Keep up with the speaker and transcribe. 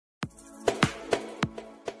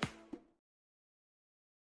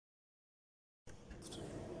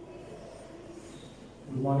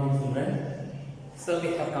Good morning, children. So we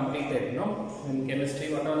have completed, in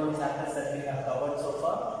chemistry, what are the chapters that we have covered so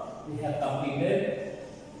far? We have completed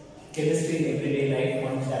chemistry in everyday life,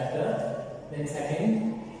 one chapter. Then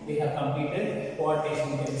second, we have completed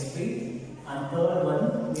coordination chemistry, and third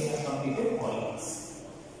one we have completed polymers.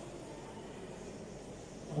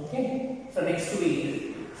 Okay. So next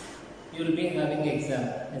week you will be having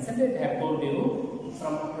exam. Isn't it? I have told you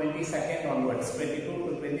from 22nd onwards, 22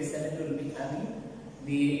 to 27 you will be having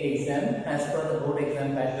the exam as per the board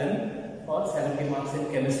exam pattern for 70 marks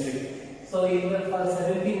in chemistry. So for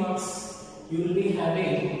 70 marks you will be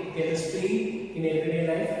having chemistry in everyday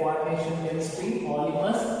life, coordination chemistry,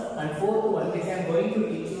 polymers, and fourth one which I am going to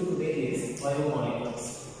teach you today is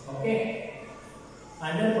biomolecules. Okay.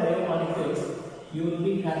 Under biomolecules you will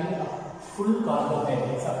be having full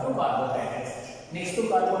carbohydrates, up to carbohydrates. Next to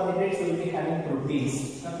carbohydrates you will be having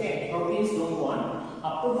proteins. Okay, proteins don't want.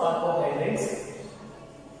 Up to carbohydrates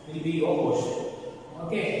will be your portion.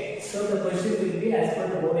 Okay, so the question will be as per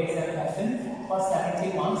the board exam pattern. For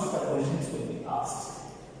 70 marks the questions will be asked.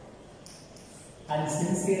 And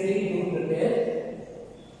sincerely do prepare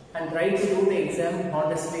and try to do the exam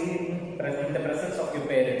honestly in the presence of your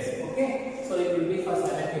parents. Okay, so it will be for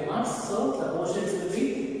 70 marks. So the portions will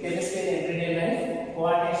be chemistry in everyday life,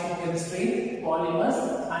 coordination chemistry, polymers,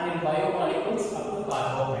 and in biomolecules up to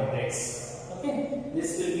carbohydrates. Okay,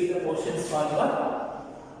 this will be the portions for your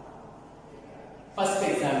first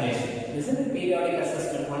examination. Isn't it? Periodic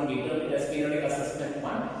assessment 1, periodic assessment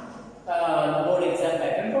 1, board exam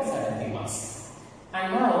pattern for 70 marks.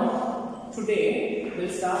 And now today we'll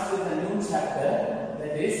start with a new chapter,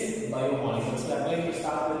 that is biomolecules. We are going to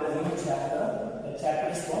start with a new chapter. The chapter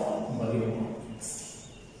is called biomolecules.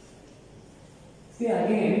 See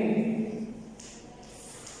again,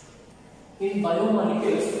 in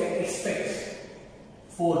biomolecules we can expect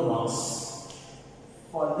 4 marks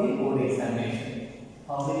for the board examination.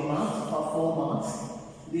 How many marks? For 4 marks.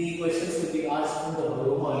 The questions will be asked from the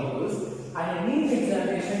biomolecules, and in each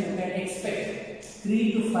examination you can expect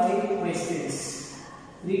 3 to 5 questions.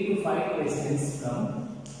 3 to 5 questions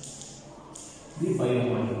from the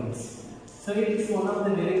biomolecules. So it is one of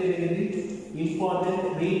the very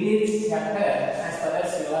important weightage chapter as far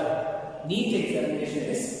as your NEET examination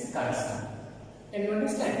is concerned. Can you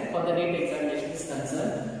understand? For the NEET examination is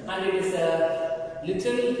concerned, and it is a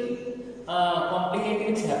little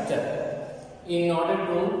complicated chapter in order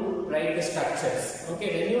to write the structures.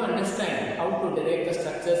 Okay, when you understand how to derive the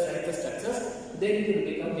structures, write the structures, then it will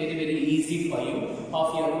become very easy for you.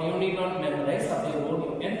 You need not memorize, of your own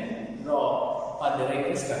you can draw or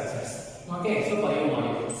derive the structures. Okay, so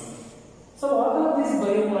biomolecules. So what are these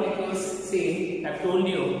biomolecules? See, I have told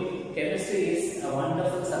you chemistry is a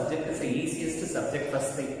wonderful subject, it's the easiest subject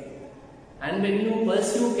first thing. And when you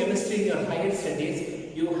pursue chemistry in your higher studies,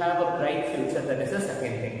 you have a bright future, that is the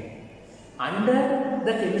second thing. Under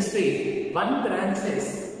the chemistry, one branch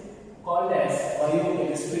is called as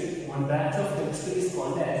biochemistry. One branch of chemistry is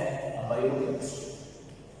called as biochemistry.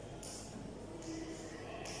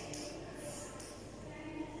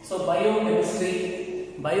 So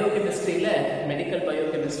biochemistry, medical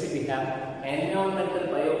biochemistry we have, environmental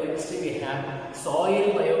biochemistry we have,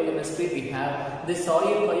 soil biochemistry we have. The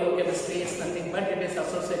soil biochemistry is nothing but it is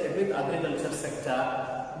associated with agriculture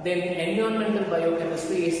sector. Then environmental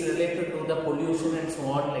biochemistry is related to the pollution and so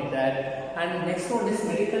on like that. And next one is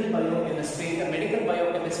medical biochemistry. The medical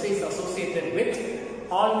biochemistry is associated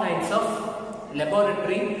with all kinds of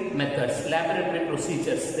laboratory methods, laboratory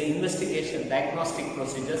procedures, the investigation, diagnostic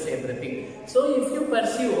procedures, everything. So if you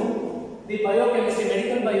pursue the biochemistry,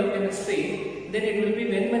 medical biochemistry, then it will be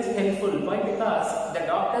very much helpful. Why? Because the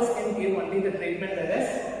doctors can give only the treatment,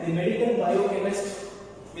 whereas the medical biochemist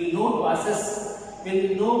will know process,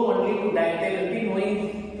 will know only to they will be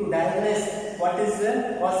knowing to diagnose what is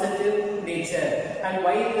the positive nature and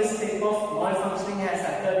why this type of malfunctioning has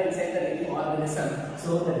occurred inside the living organism.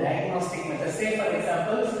 So the diagnostic method, say for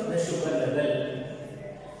example the sugar level.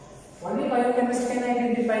 Only biochemist can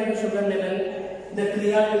identify the sugar level. The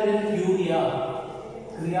creatinine urea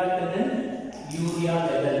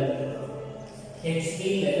level, HB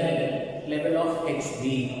level of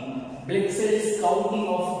HB, blood cells, counting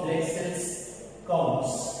of blood cells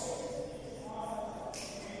counts,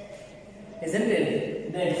 isn't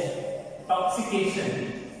it? Then toxication,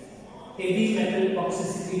 heavy metal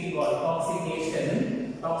toxicity we call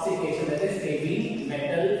toxication, that is heavy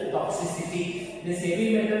metal toxicity. This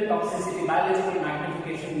heavy metal toxicity, biological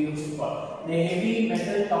magnification we used to call. The heavy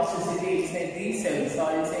metal toxicity inside these cells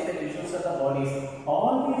or inside the tissues of the bodies.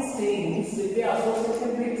 All these things will be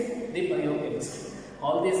associated with the biochemistry.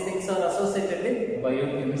 All these things are associated with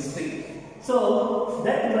biochemistry. So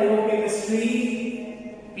that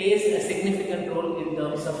biochemistry plays a significant role in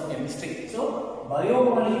terms of chemistry. So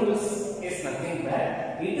biomolecules is nothing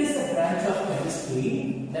but it is a branch of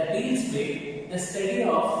chemistry that deals with the study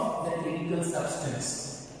of the chemical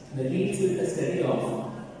substance. That deals with the study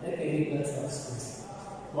of the chemical substance.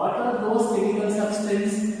 What are those chemical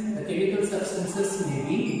substances? The chemical substances may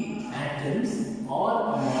be atoms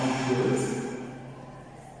or molecules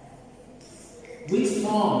which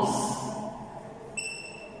forms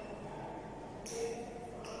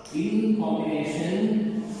in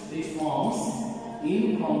combination,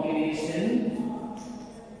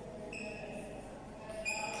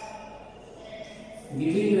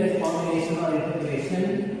 giving rise combination or integration,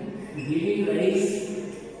 giving rise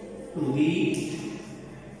to the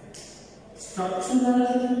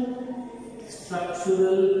structural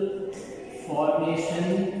formation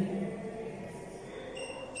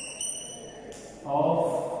of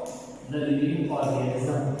the living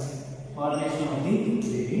organism. Formation of the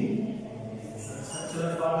living organism.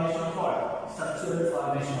 Structural formation of what? Structural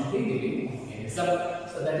formation of the living organism.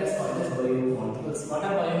 So that is called as biomolecules. What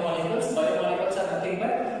are biomolecules? Biomolecules are nothing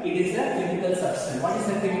but it is a chemical substance. What is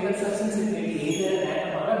a chemical substance? It may be either an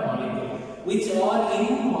atom or a molecule, which are in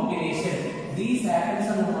combination. These atoms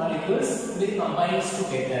and molecules will combine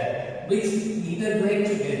together, which integrate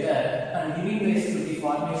together and giving rise to the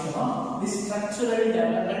formation of the structural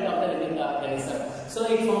development of the living organism. So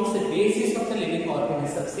it forms the basis of the living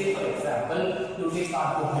organism. Say for example, you take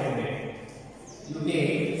carbohydrate. You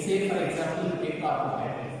take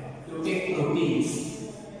carbohydrate. You take proteins.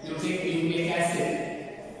 You take nucleic acid.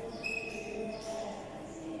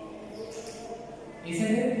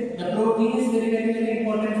 Isn't it? The protein is very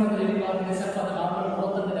important for the living organism, for the normal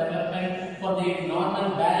growth and the development, for the normal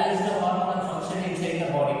balanced hormonal function inside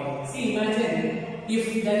the body. See, imagine if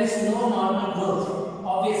there is no normal growth,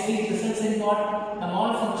 obviously it results in what? A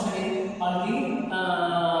malfunctioning on the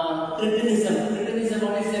cretinism. Cretinism,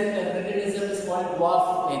 what is that? Cretinism is called dwarf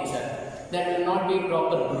nature. There will not be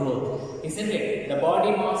proper growth, isn't it? The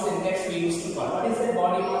body mass index we used to call. What is the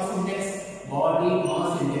body mass index? Body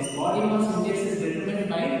mass index. Body mass index is determined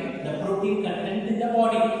by the protein content in the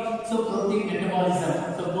body. So protein metabolism.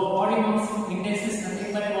 So body mass index is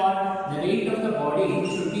nothing but what? The weight of the body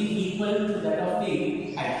should be equal to that of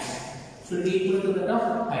the height. Should be equal to that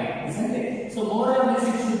of height, isn't it? So more or less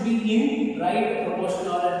it should be in right proportion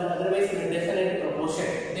or otherwise in a different proportion.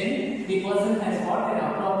 Then the person has got an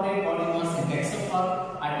appropriate body mass index. So for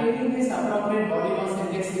attaining this appropriate body mass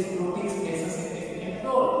index, this proteins plays a significant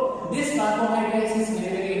role. This carbohydrates is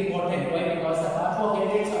very important. Why? Because the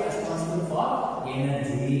carbohydrates are responsible for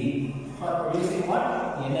energy. For producing what?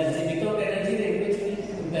 Energy. Without energy, the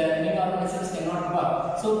living organisms cannot work.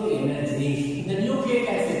 So the energy. The nucleic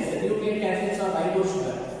acids are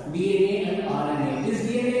ribosugar, DNA and RNA. This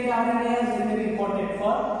DNA and RNA is very important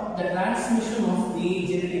for the transmission of the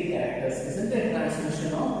genetic characters. Isn't it?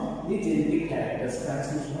 Transmission of the genetic characters.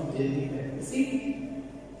 See,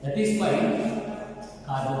 that is why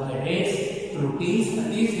carbohydrates, proteins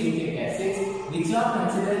and these nucleic acids, which are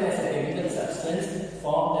considered as a chemical substance,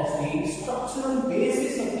 formed as the structural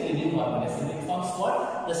basis of the living organism. It forms what?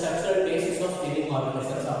 The structural basis of living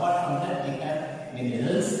organisms. Apart from that, we have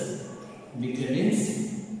minerals, vitamins,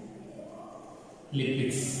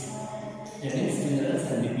 lipids. Vitamins, minerals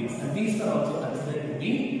and lipids. And these are also considered to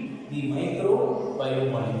be the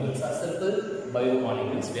microbiomolecules or simple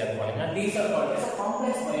biomolecules we are calling. And these are called as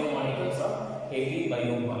complex biomolecules or heavy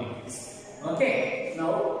biomolecules. Okay,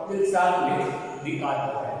 now we'll start with the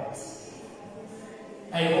carbohydrates.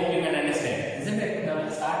 I hope you can understand, isn't it? Now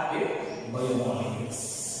we'll start with biomolecules.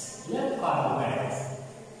 We have carbohydrates.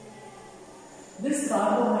 These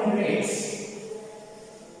carbohydrates,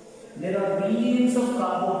 there are millions of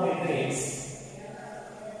carbohydrates.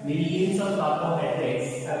 Millions of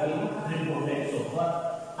carbohydrates have been reported so far,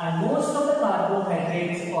 and most of the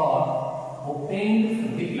carbohydrates are obtained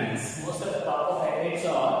from the plants. Most of the carbohydrates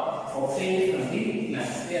are obtained from the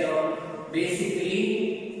plants. They are all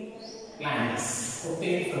basically plants,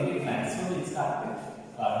 obtained from the plants. So we'll start with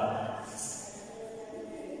carbohydrates.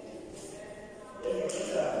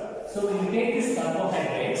 So when you take these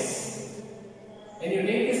carbohydrates,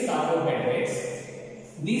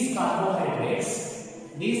 these carbohydrates,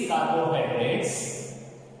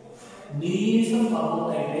 millions of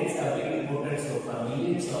carbohydrates have been reported so far.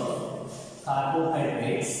 Millions of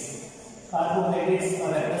carbohydrates. Carbohydrates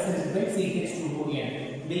are represented by CH2ON.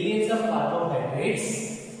 Millions of carbohydrates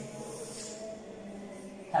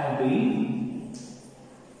have been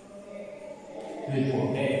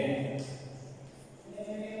reported.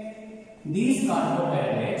 These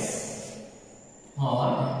carbohydrates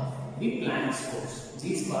are the plant source.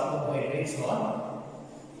 These carbohydrates are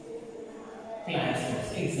plant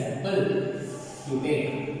source. Example, you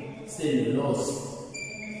take cellulose,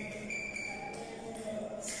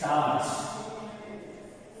 starch,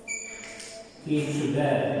 cane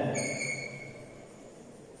sugar,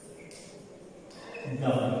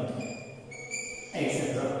 gum, etc.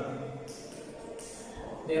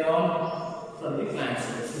 They are all from the plant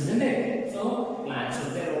source, isn't it? So, plant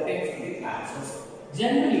source, they are obtained from the plant source.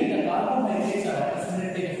 Generally, the carbohydrates are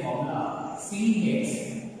represented in the formula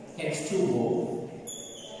CHH2O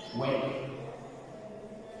Y.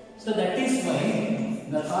 So, that is why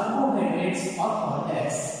the carbohydrates are called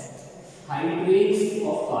as hydrates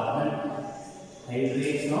of carbon.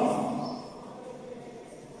 Hydrates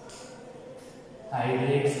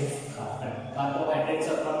of carbon. Carbohydrates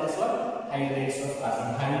are called as what? Hydrates of carbon.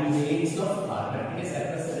 Hydrates of carbon. It is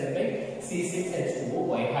represented by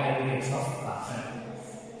C6H2O, hydrates of carbon.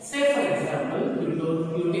 Say for example,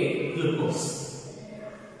 you take glucose.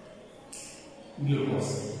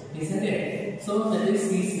 Isn't it? So that is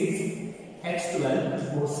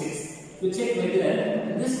C6H12O6. You check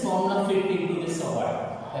whether this formula fit into this or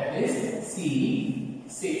what. That is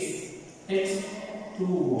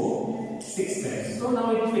C6H2O6. So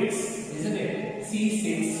now it fits, isn't it?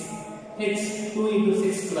 C6H2 into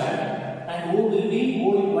 6 12, and O will be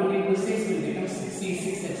 1 into 6 will become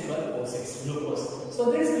C6H12O6 glucose. So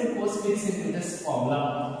this glucose fits into this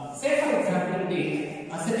formula. Say for example,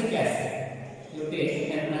 take acetic acid. You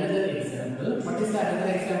take another example. What is the other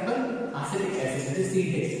example? Acetic acid. That is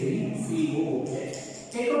CH3COOH.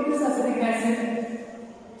 Take out this acetic acid.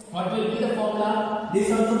 What will be the formula? This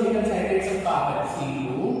also becomes hydrates of carbon.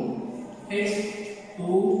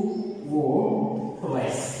 C2H2O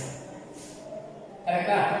twice.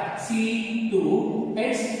 Correct?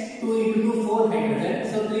 C2H2 into 2 4 hydrogen.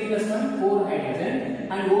 So 3 plus 1 4 hydrogen,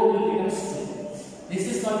 and O will become 2. This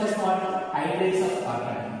is called as what? Hydrates of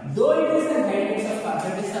carbon. Though it is the hydrates of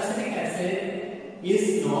carbon, this acetic acid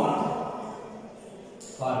is not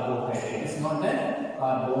carbohydrate. It is not the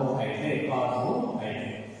carbohydrate.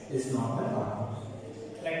 Carbohydrate is not the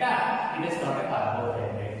carbohydrate. Correct? It is not a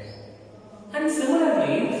carbohydrate. And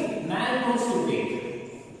similarly, maltose you take.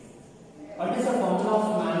 What is the formula of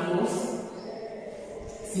maltose?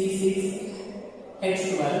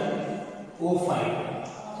 C6H12O5,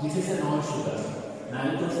 which is a non-sugar.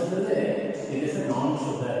 Maltose is a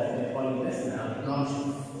non-sugar. They call it as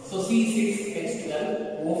non-sugar. So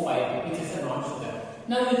C6H12O5, which is a non-sugar.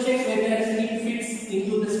 Now you check whether it fits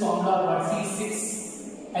into this formula or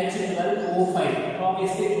C6H12O5.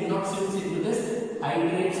 Obviously, it will not fit into this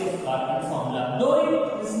hydrates of carbon formula. Though it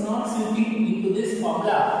is not fitting into this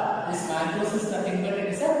formula, this maltose is nothing but it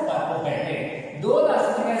is a carbohydrate. Though the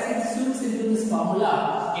acetic acid suits into this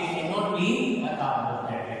formula, it cannot be a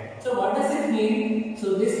carbohydrate. So what does it mean?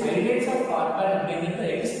 So this hydrates of carbon being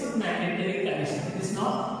the expert mandatory condition. It is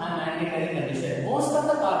not a mandatory condition. Most of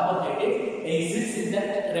the carbohydrate exists in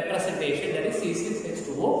that representation, that is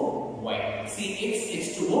C6H2O-Y.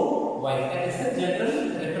 CXH2O-Y. That is the general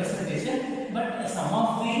representation. But some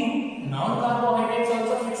of the non-carbohydrates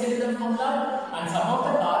also fits into the formula, and some of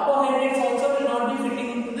the carbohydrates also will not be fitting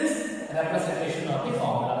into this representation of the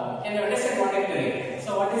formula. Can you understand what I mean?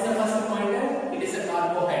 So what is the first pointer? It is a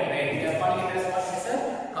carbohydrate. We are calling it as what is a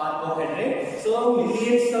carbohydrate. So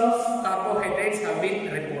millions of carbohydrates have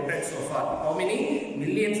been reported so far. How many?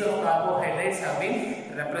 Millions of carbohydrates have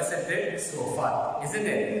been represented so far. Isn't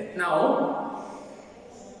it? Now,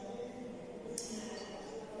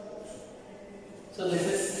 so this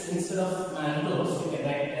is, instead of maltose, you can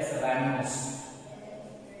write it as rannose.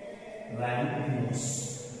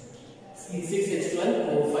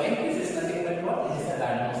 C6H12O5, this is nothing but what? It is a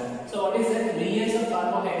rannose. So what is that? Millions of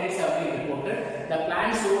carbohydrates have been reported. The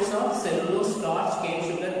plant source of cellulose, starch, cane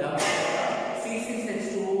sugar, gum,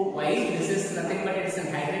 C6H2O5, this is nothing but it is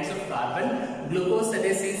in hydrates of carbon. Glucose, that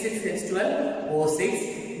is C6H12O6.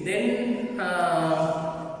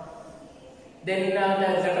 Then the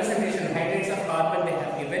representation hydrates of carbon they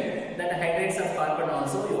have given. That hydrates of carbon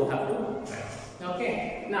also you have to write.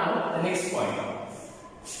 Okay. Now the next point.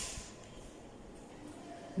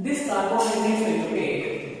 This carbohydrates when you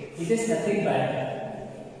take, it is nothing but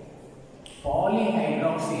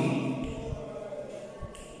polyhydroxy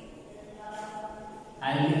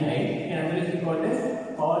aldehyde. In English we call this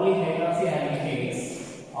polyhydroxy aldehydes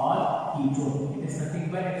or ketone. It is nothing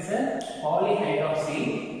but it is a polyhydroxy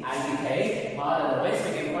aldehyde, or otherwise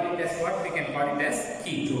we can call it as what? We can call it as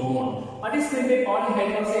ketone. What is meant by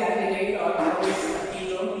polyhydroxy aldehyde or otherwise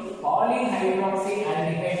ketone? Polyhydroxy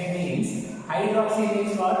aldehyde means, hydroxy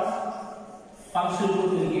means what? Functional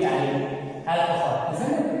group will be alcohol,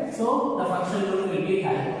 isn't it? So the functional group will be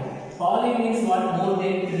alcohol. Poly means what? More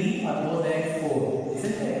than 3 or more than 4.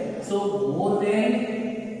 Isn't it? So more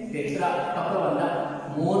than tetra,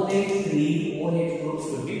 more than 3 OH groups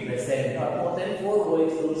will be present or more than 4 OH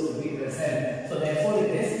groups will be present. So therefore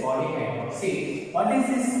it is polyhydroxy. See, what is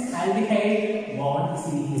this aldehyde? Bond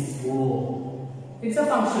CHO. It's a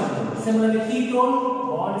functional group. Similarly, ketone,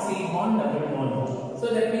 bond C bond double bond. So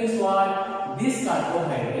that means what? These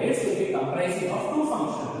carbohydrates will be comprising of 2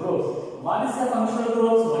 functional groups. What is the functional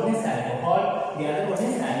groups? One is alcohol, the other one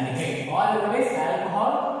is aldehyde, or otherwise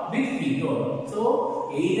alcohol with ketone. So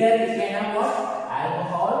either you can have what?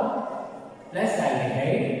 Alcohol plus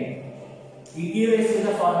aldehyde. It gives to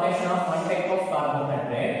the formation of one type of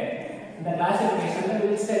carbohydrate. In the classification we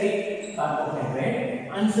will study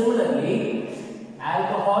carbohydrate, and similarly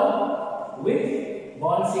alcohol with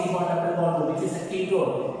bond C bond double bond, which is a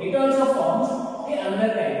ketone. It also forms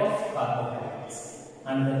another type of carbohydrate.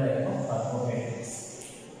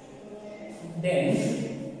 Then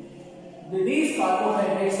these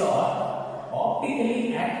carbohydrates are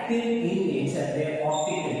optically active in nature. They are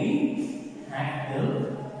optically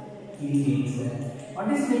active in nature.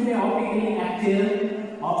 What is meant by optically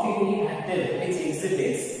active? Optically active, which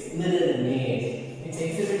exhibits mirror image. Which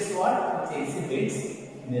exhibits what? Which exhibits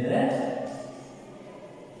mirror.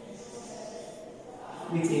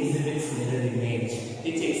 Which exhibits mirror image.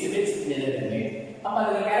 Which exhibits mirror image.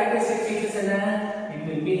 Now, the characteristic features it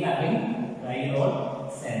will be having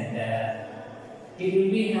triode center. It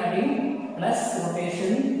will be having plus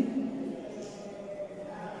rotation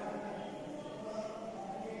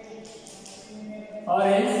or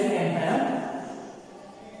else you can have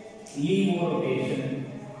levo rotation.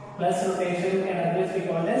 Plus rotation can always be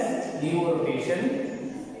called as levo rotation.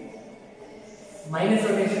 Minus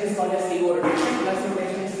rotation is called as levo rotation. Plus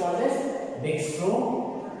rotation is called as dextro.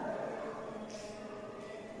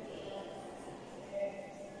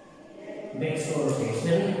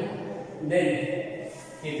 Rotation. Then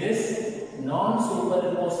it is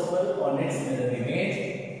non-superimposable on its mirror image.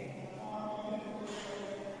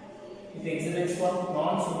 It exhibits what?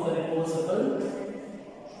 Non-superimposable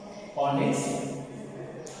on its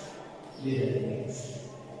mirror image.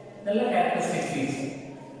 The characteristic feature.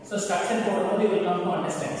 So structure probably will come to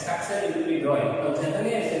understand. Structure you will be drawing. Now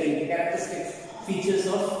generally I am telling the characteristic features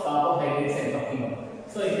of carbohydrates I am talking about.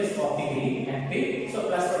 So it is optically active. So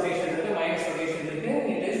plus rotation, minus rotation,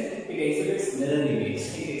 it exhibits mirror image.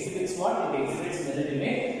 It exhibits what? It exhibits mirror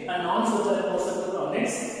image and non-superimposable on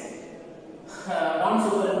its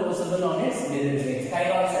mirror image.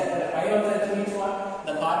 Chiral center. Chiral center means what?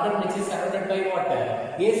 The carbon which is surrounded by what?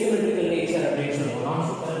 Asymmetrical nature.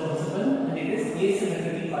 Non-superimposable, and it is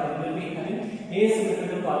asymmetrical carbon. Will be having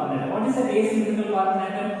asymmetrical carbon atom. What is an asymmetrical carbon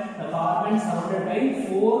atom? The carbon surrounded by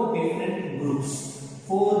 4 different groups.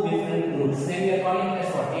 4 different groups. Then we are calling it as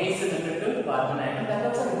what? Asymmetrical carbon atom. That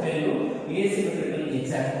also will tell you asymmetrical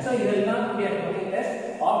nature. So here now we are calling it as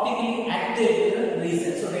optically active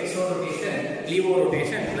reason. So dextro rotation, levo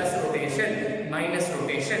rotation, plus rotation, minus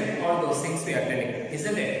rotation, all those things we are telling,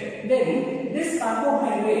 isn't it? Then this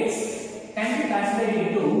carbohydrates can be classified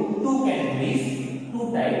into 2 categories,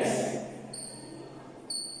 2 types,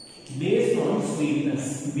 based on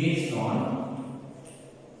sweetness. Based on,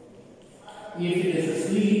 if it is a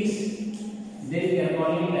sweet, then we are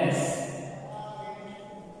calling it as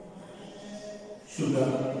sugar.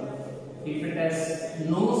 If it has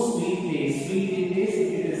no sweet taste, sweet in taste, if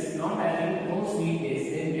it is not having no sweet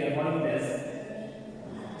taste, then we are calling it as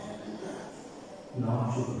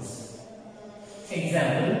non-sugars.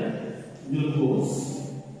 Example, glucose.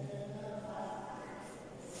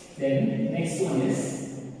 Then next one is,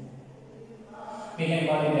 we can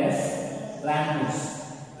call it as rannose.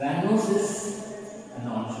 Rannose is a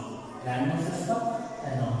non-sugar. Rannose is a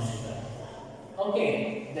non-sugar. Okay,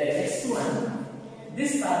 the next one,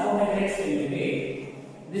 this carbohydrates will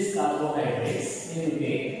take, this carbohydrates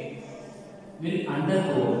will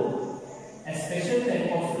undergo a special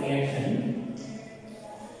type of reaction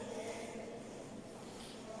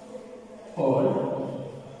called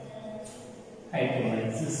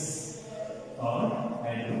hydrolysis or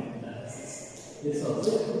hydrolysis. This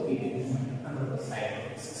also is under the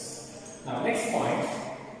hydrolysis. Now next point.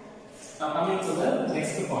 Now coming to the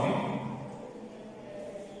next point.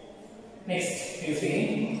 Next, you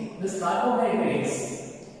see, this carbohydrates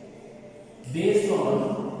based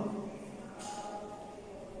on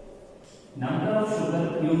number of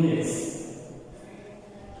sugar units.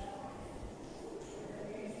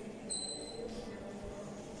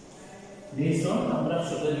 Based on number of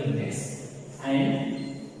sugar units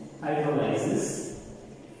and hydrolysis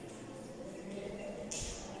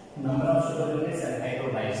number of sugar units and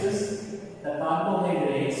hydrolysis. The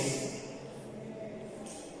carbohydrates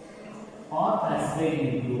are classified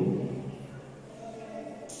into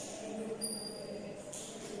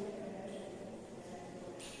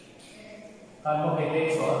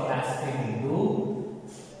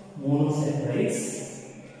monosaccharides,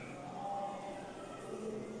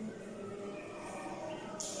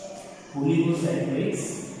 oligosaccharides,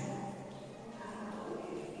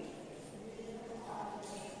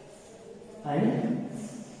 and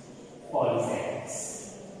polysaccharides.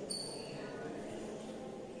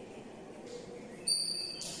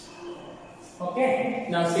 Okay,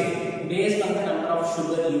 now see, based on the number of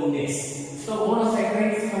sugar units. So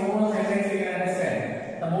monosaccharides we can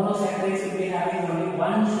understand. The monosaccharides will be having only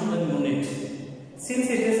one sugar unit. Since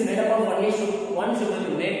it is made up of only one sugar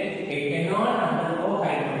unit, it cannot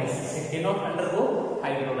undergo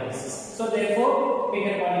hydrolysis. So therefore, we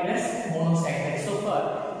can call it as monosaccharides. So far,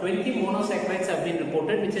 20 monosaccharides have been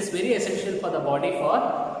reported, which is very essential for the body for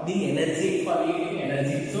the energy, for yielding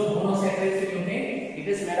energy. So monosaccharides unit, it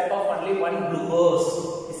is made up of only one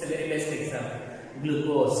glucose. It's a very best example.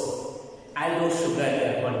 Glucose, aldose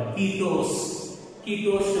sugar, one ketose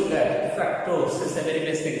sugar, fructose is a very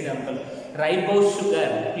best example. Ribose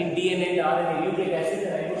sugar in DNA and RNA, nucleic acid,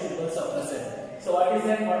 ribose sugars are present. So what is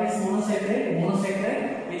that? What is monosaccharide?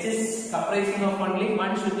 Monosaccharide, which is comprising of only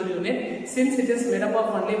one sugar unit. Since it is made up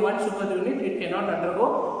of only one sugar unit, it cannot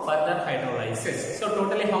undergo further hydrolysis. So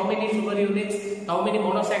totally how many sugar units, how many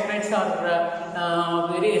monosaccharides are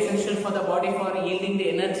very essential for the body for yielding the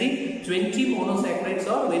energy? 20 monosaccharides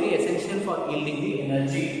are very essential for yielding the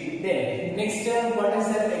energy. Then next, what is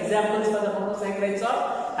the examples for the monosaccharides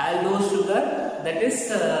are? Aldose sugar, that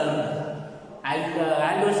is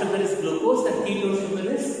aldose sugar is glucose and ketose sugar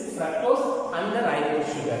is fructose and the ribose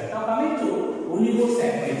sugar. Now coming to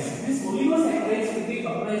oligosaccharides. These oligosaccharides will be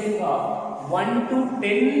comprising of 1 to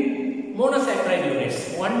 10 monosaccharide units,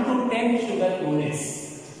 1 to 10 sugar units.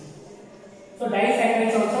 So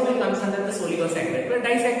disaccharides also will comes under this oligosaccharide. But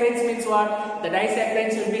disaccharides means what? The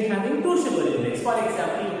disaccharides will be having 2 sugar units. For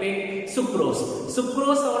example, you take sucrose.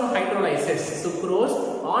 Sucrose on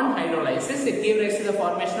hydrolysis, it gives rise to the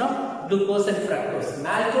formation of glucose and fructose.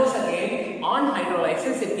 Maltose again on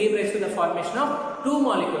hydrolysis, it gives rise to the formation of 2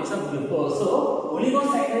 molecules of glucose. So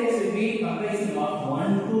oligosaccharides will be comprising of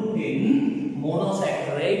 1 to 10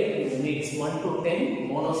 monosaccharide units. 1 to 10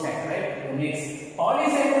 monosaccharide units.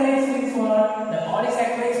 Polysaccharides means what? The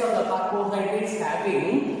polysaccharides are the carbohydrates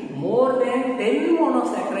having more than 10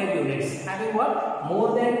 monosaccharide units. Having what? More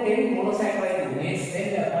than 10 monosaccharide units. Then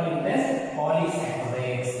we are calling this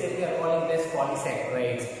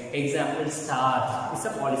polysaccharides. Example, starch is a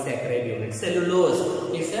polysaccharide unit.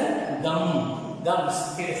 Cellulose is a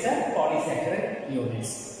gums. It is a polysaccharide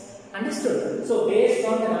units. Understood? So based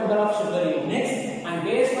on the number of sugar units and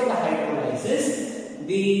based on the hydrolysis,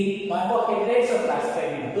 the carbohydrates are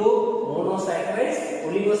classified into monosaccharides,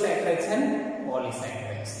 oligosaccharides and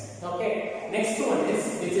polysaccharides. Okay. Next one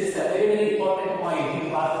is, which is a very, very important point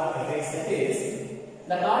in carbohydrates, that is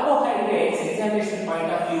the carbohydrates examination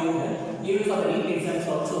point of view, even for the NEET exams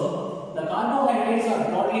also, the carbohydrates are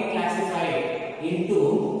broadly classified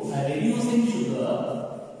into reducing sugar,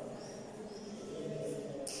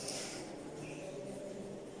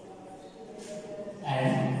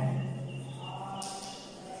 and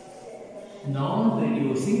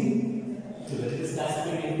non-reducing sugar. It is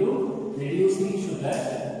classified into reducing sugar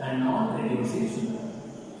and non-reducing sugar.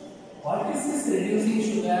 What is this reducing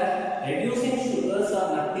sugar? Reducing sugars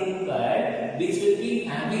are nothing but which will be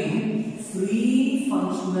having free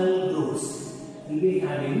functional groups. Will be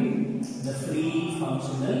having the free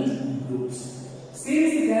functional groups.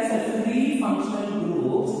 Since it has a free functional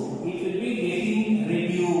groups, it will be getting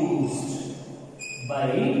reduced by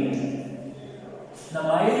the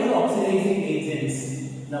mild oxidizing agents.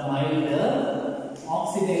 The milder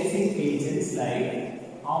oxidizing agents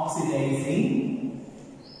like oxidizing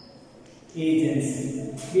agents.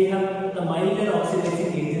 We have the milder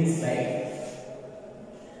oxidizing agents like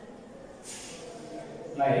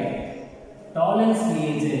tolerance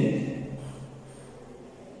reagent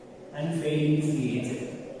and Fehling's reagent.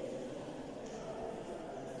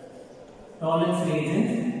 Tolerance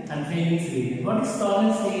reagent and Fehling's reagent. What is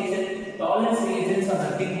tolerance reagent? Tolerance reagents are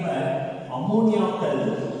nothing but ammoniacal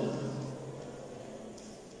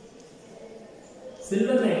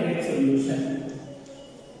silver nitrate solution.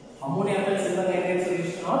 Ammoniacal silver nitrate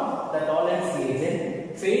solution or the tolerance reagent.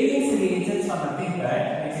 Fehling's reagents are nothing but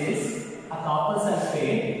which is a copper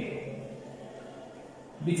sulfate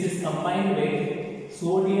which is combined with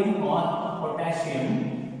sodium or potassium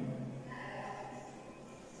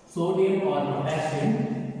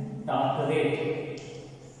tartrate.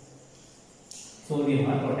 Sodium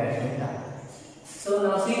or potassium tartrate. So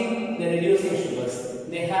now see the reducing sugars.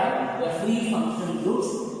 They have the free functional groups.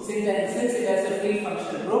 Since it has a free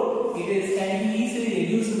functional group, can be easily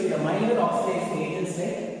reduced by the milder oxidizing agents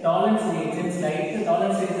like tolerance reagents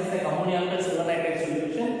like ammonium silver nitrate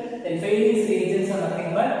solution. Then failing reagents are nothing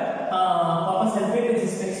but copper sulfate, which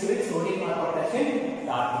is mixed with sodium or potassium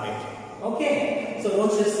tartrate. Okay, so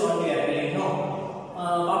Roche's salt we already know.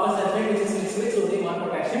 Copper sulfate, which is mixed with sodium or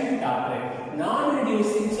potassium tartrate.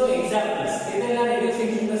 Non-reducing, so examples. Reducing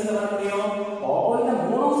sugars all the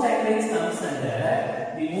monosaccharides comes under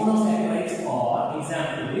the monosaccharides, or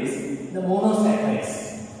example is the monosaccharides.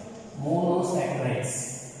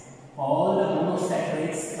 All the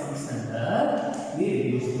monosaccharides comes under the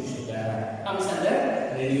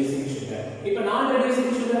reducing sugar. If a non-reducing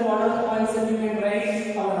sugar, what are the points that you can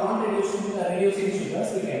write? Our non-reducing sugars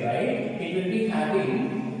we can write. It will be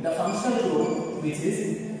having the functional group which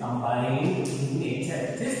is combined in nature.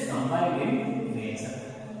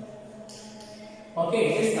 Okay,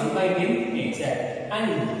 it is combined in nature,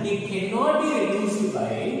 and it cannot be reduced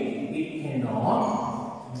by the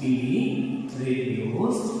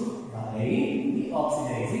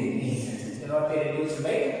oxidizing agents. It cannot be reduced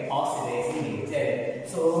by oxidizing agent.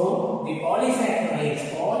 So the polysaccharides,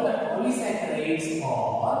 all the polysaccharides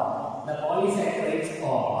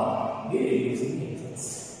are the reducing agents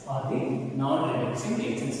or the non-reducing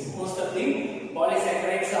agents. Most of the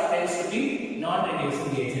polysaccharides are tends to be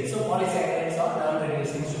non-reducing agents. So polysaccharides are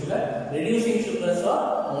non-reducing sugar. Reducing sugars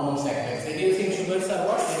are monosaccharides. Reducing sugars are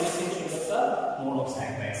what? Reducing sugars are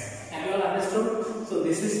monosaccharides. Have you all understood? So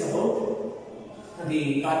this is about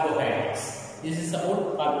the carbohydrates.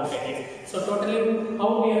 So totally, how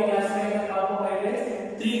we are classifying the carbohydrates?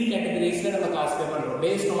 3 categories we are classifying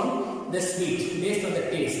based on the sweet, based on the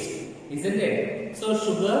taste, isn't it? So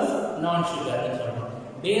sugars, non-sugar.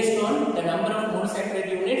 Based on the number of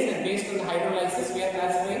monosaccharide units and based on the hydrolysis, we are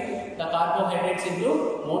classifying the carbohydrates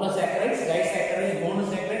into monosaccharides, disaccharides,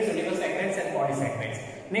 monosaccharides, oligosaccharides and polysaccharides.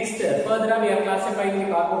 Next, further we are classifying the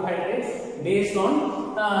carbohydrates based on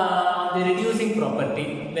the reducing property,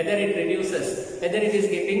 whether it reduces, whether it is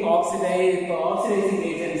getting oxidizing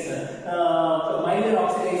agents, minor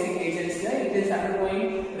oxidizing agents, it is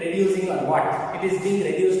undergoing reducing or what? It is being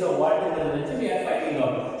reduced or what in the literature we are finding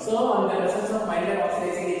out. So on the presence of minor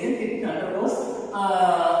oxidizing agent, it undergoes,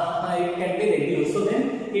 it can be reduced. So then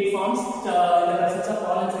it forms the presence of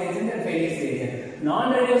tolerance agent and failure agent.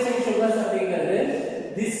 Non-reducing sugars are being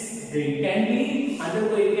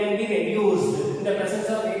it can be reduced in the presence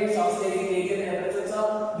of various oxidizing agent, in the presence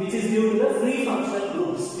of which is due to the free functional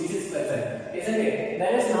groups which is present, isn't it?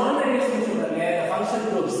 There is non-reducing sugar, the functional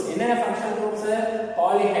groups. In the functional groups,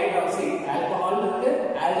 polyhydroxy, alcohol,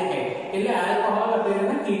 aldehyde. In the alcohol,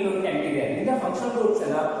 ketone can be there. In the functional groups,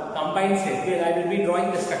 combined state. I will be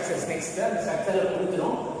drawing the structures next. The structure of the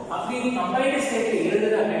after the combined state, then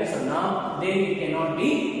it cannot be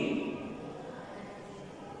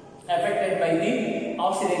affected by the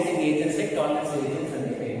oxidizing agents like tolerance agents and the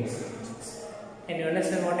failure agents. Can you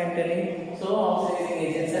understand what I am telling? So oxidizing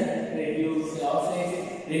agents and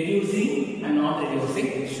reducing and not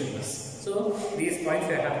reducing sugars. So these points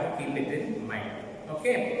you have to keep it in mind.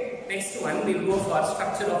 Okay. Next one we will go for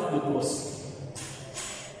structure of glucose.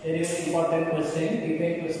 Very important question,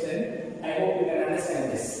 detailed question. I hope you can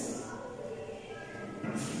understand this.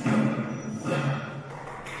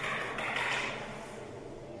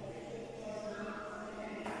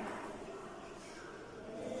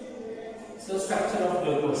 So structure of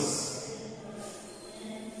glucose.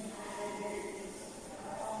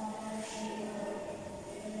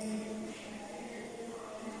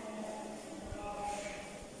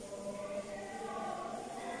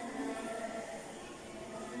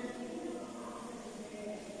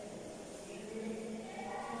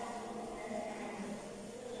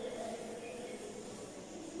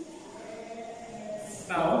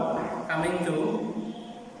 Now coming to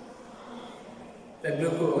the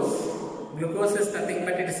glucose. Glucose is nothing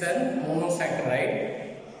but it is a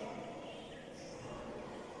monosaccharide.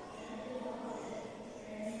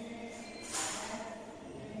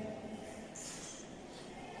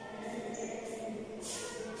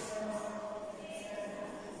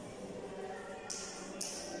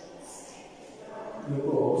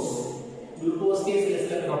 Glucose is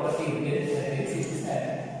the property it is and it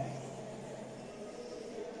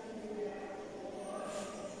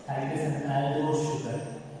is an aldose sugar.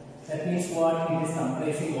 That means what? It is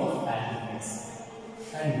comprising of aldehydes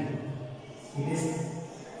and it is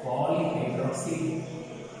polyhydroxy.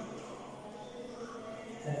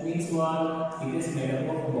 That means what? It is made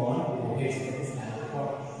up of bond OH, that is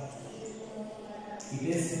alcohol. It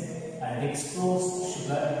is a dextrose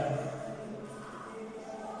sugar.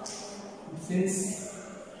 Since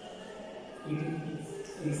it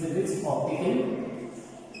exhibits optical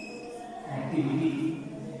activity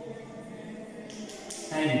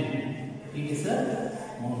and it is a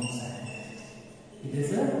monosaccharide. It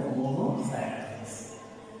is a monosaccharide.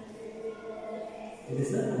 It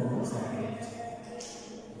is a monosaccharide.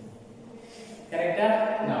 Correct?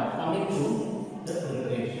 Now coming to the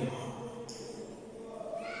preparation.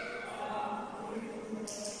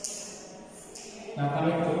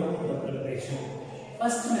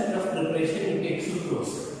 First method of preparation, you take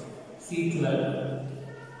sucrose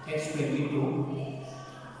C12H22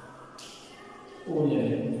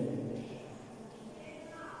 O11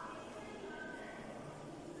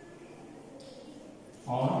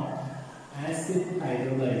 on acid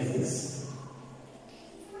hydrolysis.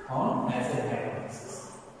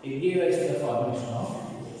 It gives rise to the formation of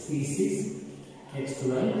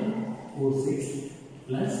C6H12O6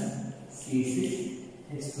 plus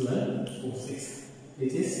C6H12O6,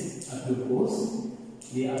 which is a glucose.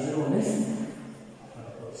 The other one is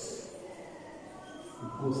fructose.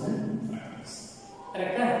 Glucose and fructose.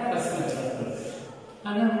 Correct? First method of preparation.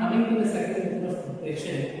 And now coming to the second method of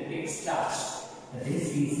preparation, it takes starch. That is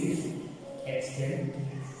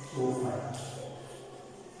C6H10O5.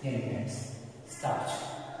 10 times. Starch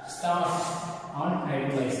on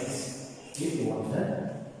hydrolysis with water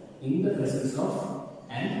in the presence of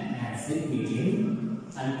an acid medium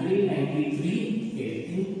and 393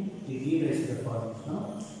 Kelvin, it gives rise to the formation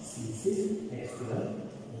of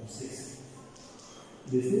C6H12O6.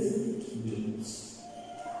 This is glucose.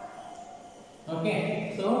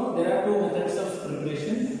 Okay, so there are two methods of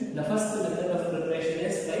preparation. The first method of preparation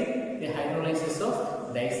is by the hydrolysis of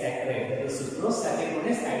disaccharide, that is sucrose. Second one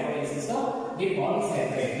is hydrolysis of the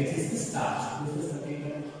polysaccharide, which is the starch. This is the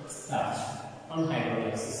starch on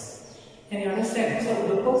hydrolysis. Can you understand? So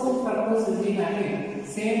glucose and fructose will be having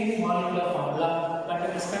same molecular formula, but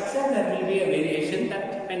in the structure there will be a variation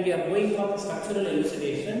that when we are going for the structural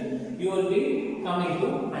elucidation, you will be coming to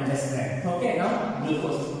understand. Okay, now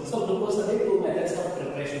glucose. So glucose are the two methods of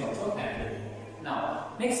preparation also handled. Now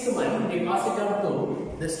next one, we pass it on to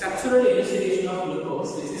the structural elucidation of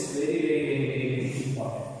glucose, which is very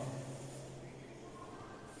important.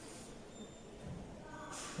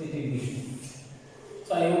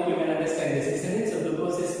 So I hope you can understand this, isn't it? So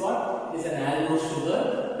glucose is what? It is an aldose sugar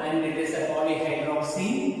and it is a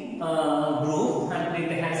polyhydroxy group and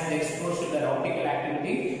it has dextrose sugar optical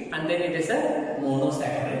activity and then it is a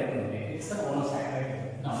monosaccharide. It is a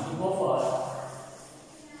monosaccharide. Now we go for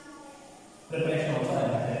preparation also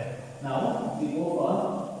like that. Now we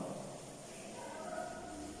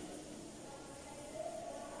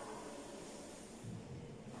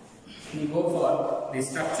go for the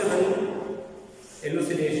structural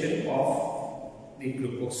elucidation of the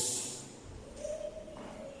glucose.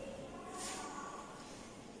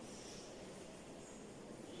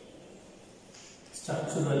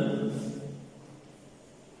 Structural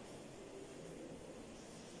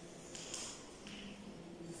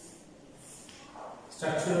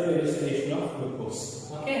elucidation of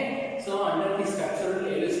glucose. Okay, so under the structural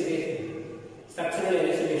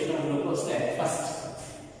elucidation of glucose, like first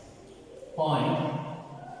point,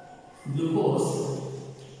 glucose,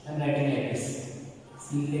 I am writing like this: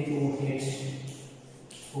 CHOH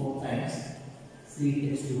 4 times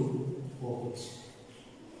CH2OH.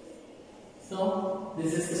 So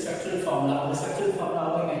this is the structural formula. The structural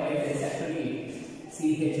formula we can write is actually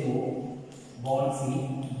CHO bond C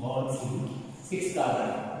 6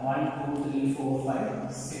 carbon 1 2 3 4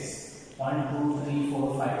 5 6 1 2 3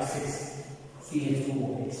 4 5 6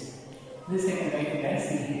 CH2OH. This I can write it as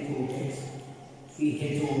CHOH.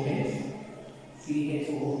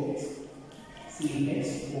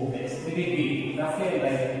 Very big, roughly I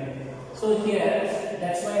write it. So here,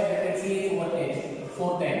 that's why I write CHOH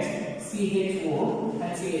 4 times CHO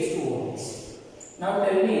and CH2OH. Now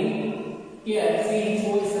tell me, here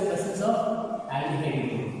CHO is the presence of aldehyde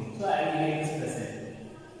group. So aldehyde is present.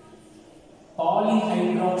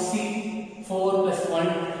 Polyhydroxy 4 plus 1.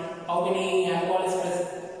 How many alcohol is present?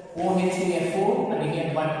 OH we have 4 and here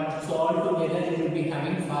 1. So all together it will be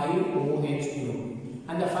having 5 OH group.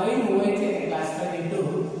 And the 5 OH is classified into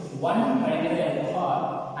 1 primary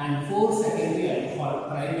alcohol and 4 secondary alcohol.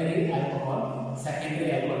 Primary alcohol,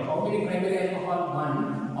 secondary alcohol. How many primary alcohol?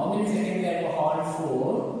 1. How many secondary alcohol?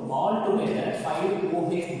 4. All together 5 OH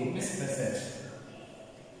group is present.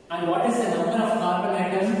 And what is the number of carbon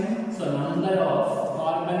atom? So number of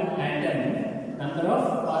carbon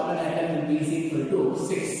atom will be is equal to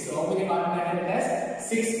 6. So how many carbon atom it has?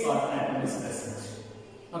 6 carbon atom is present.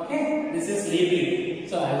 Okay, this is labeling.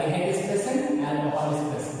 So aldehyde is present, alcohol is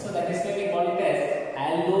present. So that is why we call it as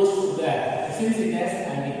aldose sugar. Since it has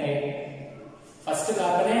aldehyde, first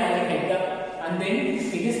carbon aldehyde, and then it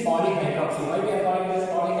is polyhydroxy. Why we are calling it as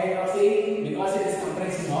polyhydroxy? Because it is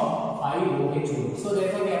comprising of 5 OH groups. So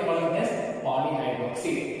therefore we are calling it as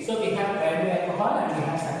polyhydroxy. So we have primary alcohol and we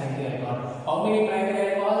have secondary alcohol. How many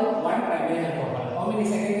primary alcohol? 1 primary alcohol. How many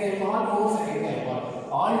secondary alcohol? 4 secondary alcohol.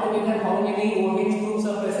 All together, how many OH groups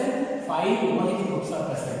are present? 5 OH groups are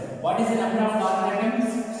present. What is the number of carbon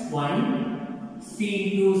atoms? 1. C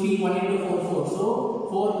into C1 into 4, 4. So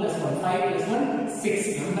 4 plus 1, 5 plus 1,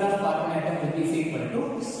 6. Number of carbon atoms will be equal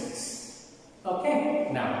to 6. Okay.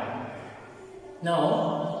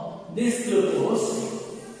 Now this glucose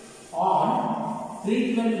on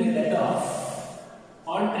treatment with that of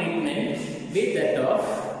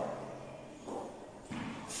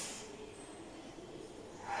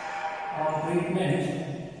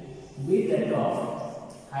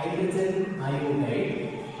hydrogen iodide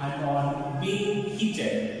and on being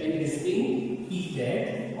heated, when it is being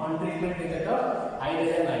heated on treatment with that of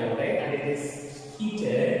hydrogen iodide and it is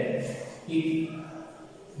heated, it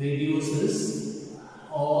reduces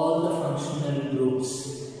all the functional groups.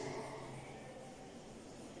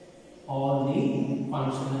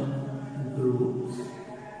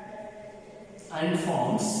 And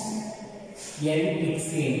forms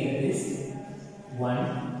N-hexane, that is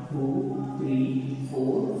 1, 2, 3,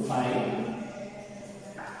 4, 5.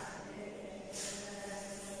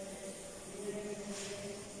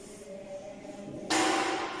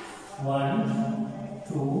 1,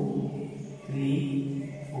 2,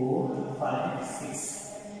 3, 4, 5, 6.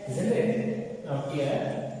 Isn't it? Now here,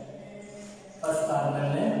 first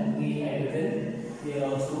carbon 3 hydrogen, here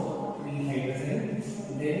also 3 hydrogen,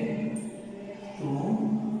 then 2,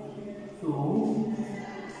 2,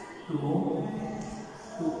 2,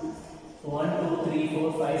 2. 1, 2, 3,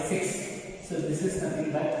 4, 5, 6. So this is nothing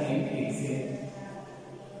but N-hexane.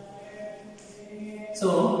 So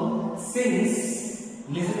since,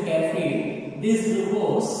 listen carefully, this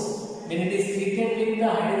glucose, when it is treated with the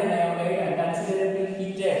hydrogen iodide and considerably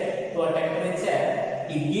heated to a temperature,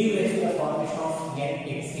 it gives rise to the formation of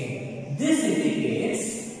N-hexane. This indicates,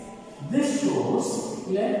 this shows,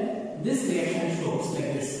 this reaction shows like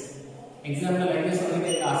this. Example like this only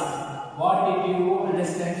they ask, what did you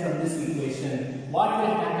understand from this equation? What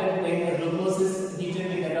will happen when the glucose is heated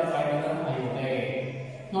with that of hydrogen iodide?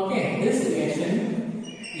 Okay, this reaction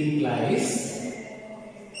implies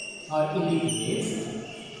or indicates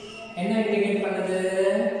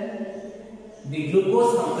the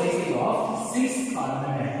glucose comprising of 6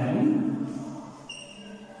 carbon atom,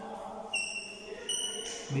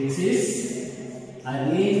 which is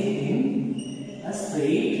arranged in a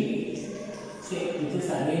straight chain,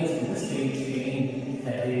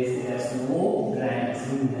 that is, there is no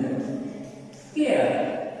branching here.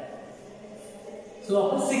 So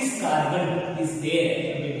 6 carbon is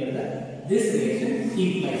there. This reaction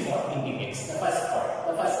implies or indicates the first part,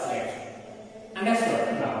 the first reaction. Understood?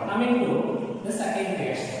 Now coming to the second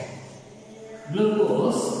reaction.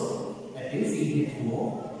 Glucose, that is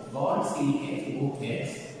CH2O, bond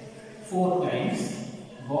CHOH 4 times,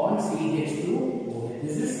 bond CH2OH.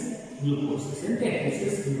 This is glucose, isn't it? This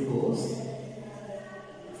is glucose.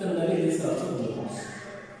 Similarly, this is also glucose.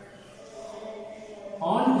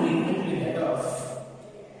 On treatment with that of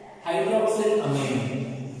hydroxylamine.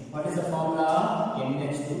 What is the formula?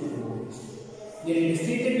 NH2OH. When it is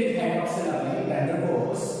treated with hydroxylamine, it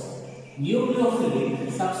undergoes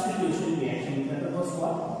nucleophilic substitution reaction. It undergoes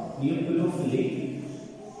what? Nucleophilic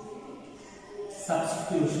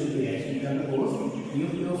substitution reaction. It undergoes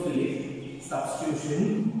nucleophilic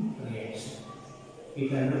substitution reaction.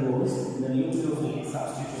 It undergoes the nucleophilic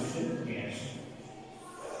substitution reaction.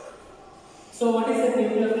 So what is the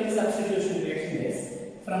nucleophilic substitution reaction is?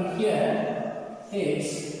 From here H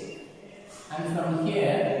and from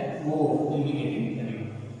here O will be getting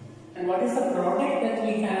removed. And what is the product that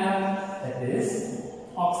we have? That is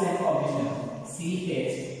oxide formation.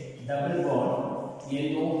 CH double bond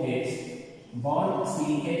NOH bond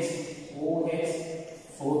CHOH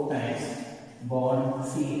 4 times bond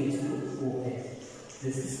CH2OH.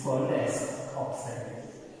 This is called as oxide.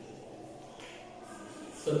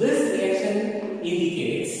 So this reaction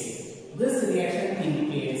indicates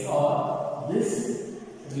or this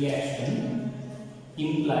reaction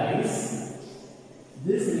implies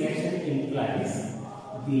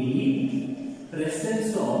the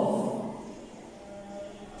presence of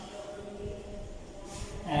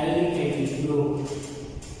aldehyde group.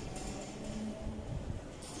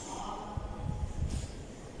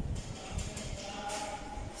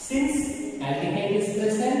 Since aldehyde is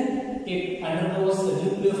present, it undergoes the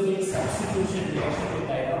nucleophilic substitution reaction with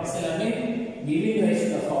hydroxylamine, giving rise to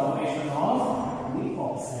the formation of the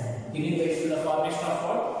oxide. Giving rise to the formation of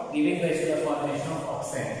what? Giving rise to the formation of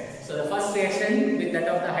oxide. So the first reaction with that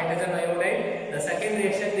of the hydrogen iodide, the second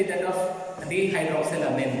reaction with that of the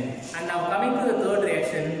hydroxylamine. And now coming to the third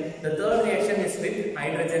reaction. The third reaction is with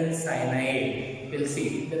hydrogen cyanide. We'll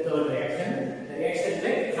see the third reaction. The reaction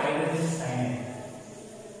with hydrogen cyanide.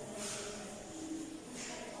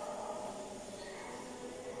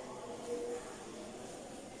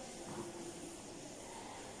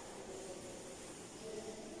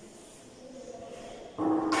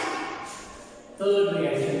 Third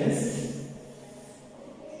reaction is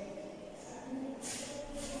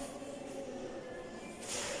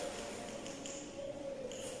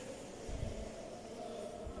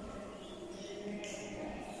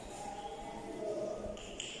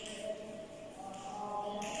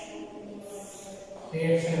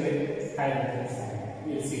reaction with hydrogen cyanide.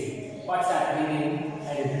 We'll see what's happening in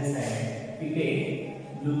hydrogen cyanide. We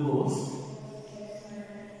take glucose.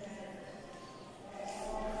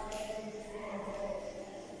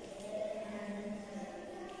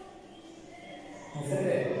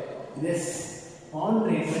 This on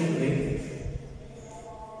treatment with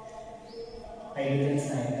hydrogen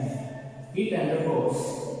cyanide, it undergoes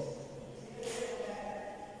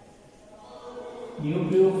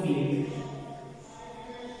nucleophilic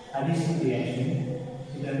addition reaction.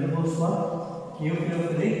 It undergoes what?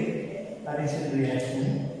 Nucleophilic addition reaction.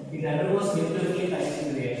 It undergoes nucleophilic addition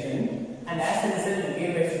reaction, and as a result, it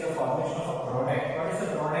gives rise to the formation of a product. What is the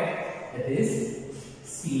product? That is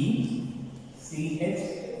CHOH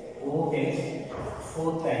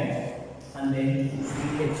 4 times and then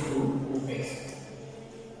CH2OH.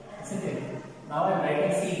 Isn't it? Now I am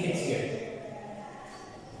writing CH here.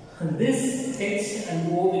 And this H and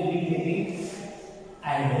O will be getting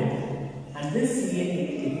added, and this CH will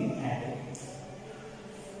be getting added,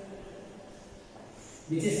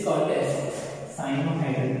 which is called as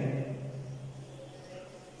cyanohydrin.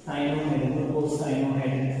 Glucose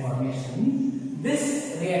cyanohydrin formation. This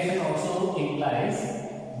reaction also implies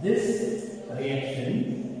this reaction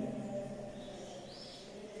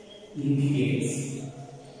indicates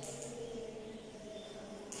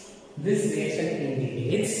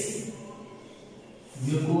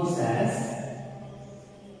glucose as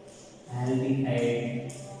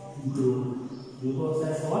aldehyde group. Glucose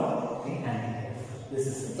as what? The aldehyde. This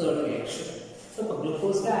is the third reaction. So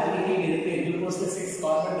glucose का aldehyde इருக்கு, glucose का 6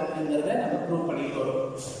 carbon இருக்குங்கிறத நம்ம prove பண்ணிட்டோம்.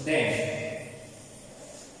 Then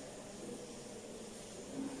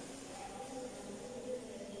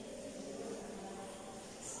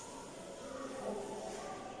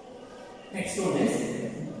next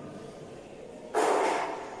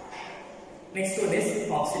one is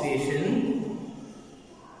oxidation.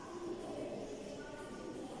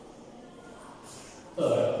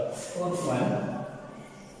 Fourth one,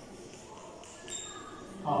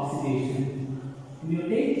 oxidation. If you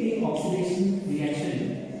take the oxidation reaction,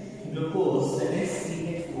 glucose, that is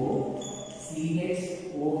CHO,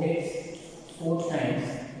 CHOH 4 times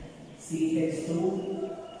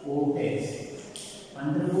CH2OH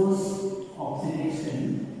undergoes oxidation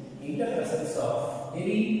in the presence of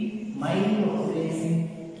very mild oxidizing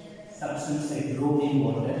substance like bromine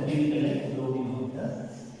water, chemical like bromine water.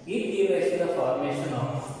 It gives rise to the formation of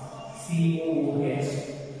COOH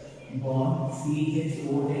bond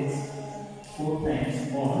CHOH 4 times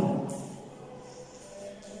bond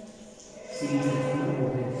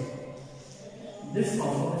CH2OH. This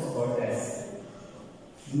compound is called as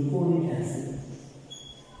gluconic acid.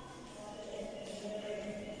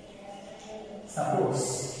 Suppose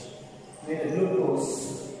with the glucose,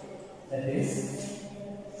 that is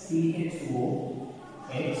CHOH,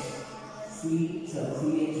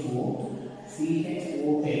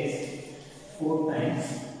 CHOH 4 times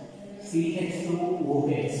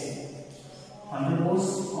CH2OH undergoes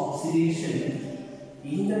oxidation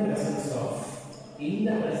in the presence of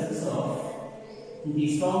the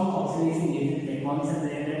strong oxidizing agent like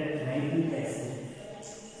concentrated nitric acid.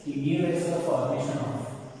 It gives rise to the formation of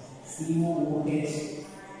COOH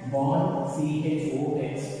bond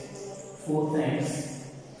CHOH 4 times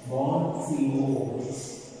bond COOH.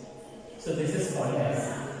 So this is called as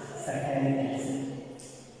satanic acid.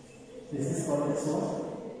 This is called as what?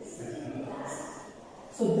 Satanic acid.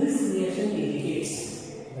 So this reaction indicates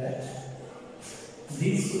that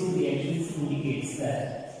these two reactions indicates that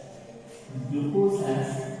glucose has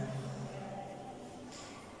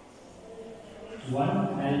one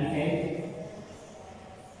aldehyde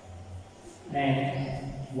and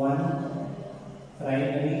one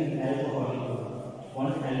primary alcoholic group.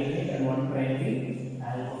 one aldehyde and one primary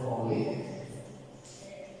alcoholic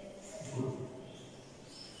group.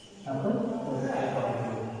 Alcoholic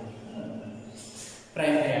group.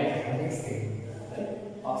 Primary alcoholic group. Right?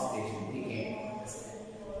 Oxidation decay.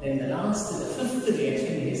 Then the fifth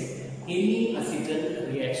reaction is hemiacetal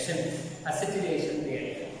reaction, acetylation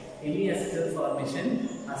reaction. Hemiacetal formation,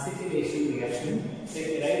 acetylation reaction. So if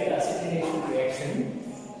we write the acetylation reaction,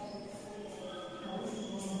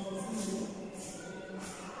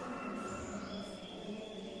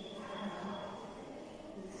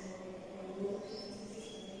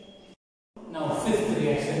 now fifth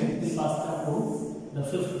reaction, this was the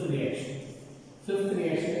fifth reaction. Fifth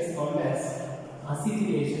reaction is called as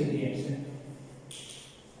acetylation reaction.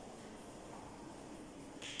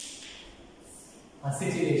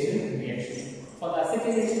 Acetylation reaction. For the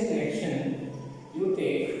acetylation reaction, you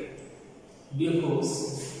take glucose.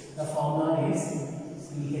 The formula is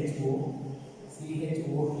CHOH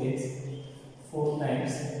 4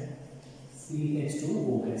 times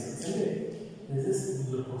CH2OH. Isn't it? This is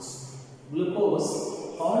glucose. Glucose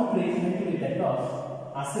on treatment with that of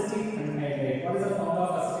acetic anhydride. What is the formula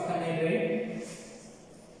of acetic anhydride?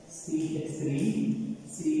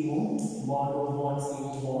 CH3CO bond O bond CO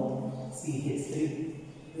bond CH3.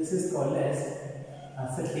 This is called as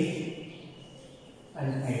acetic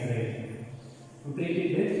anhydride. To treat it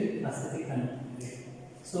with acetic anhydride.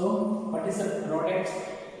 So, what is the product?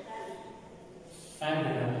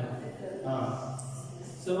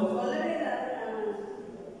 So,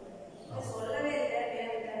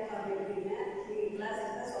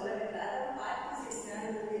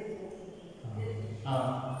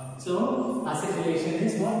 so acetylation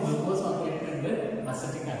is what? Glucose on treatment with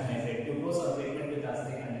acetic anhydride. Glucose on treatment with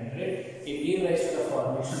acetic anhydride. It gives rise to the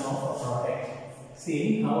formation of a product.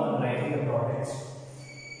 See how I am writing the product.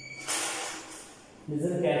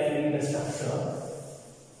 Listen carefully the structure.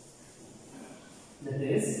 That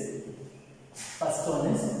is, first one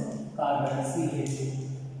is carbon CH.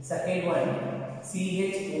 Second one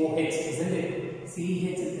CHOH, isn't it?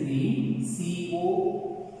 CH3CO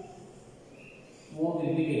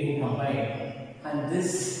will be getting combined, and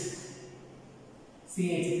this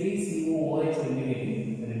CH3COOH will be getting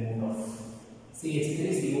removed off.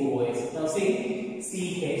 CH3COOH. Now see,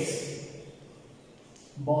 CH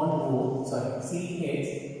bond O, CH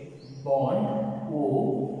bond O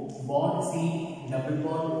bond C double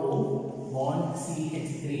bond O bond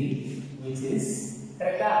CH3, which is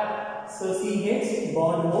correct. So CH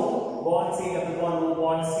bond O bond C double bond O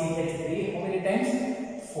bond CH3, how many times?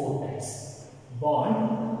 4 times. Bond.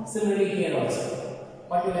 Similarly here also,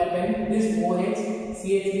 what will happen? This OH,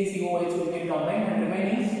 CH3COH will get combined and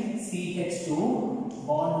remaining CH2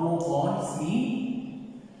 bond O bond C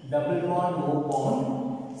double bond O bond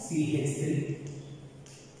CH3.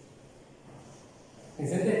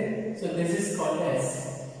 Isn't it? So this is called as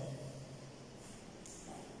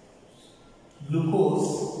glucose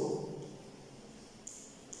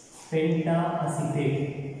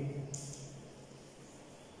pentaacetate.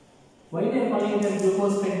 Why they are calling them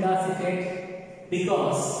glucose pentaacetate?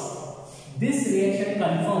 Because this reaction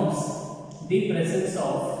confirms the presence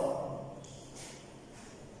of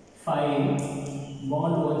 5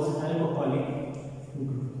 bond OH alcoholic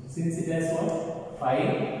group. Since it has what?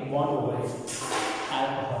 5 bond OH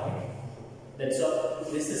alcoholic. That's all.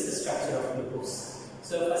 This is the structure of glucose.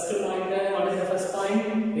 So first point, what is the first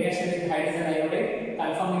point? Reaction with hydrogen iodide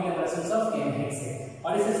confirming the presence of NHC.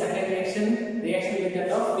 What is the second reaction? Reaction with that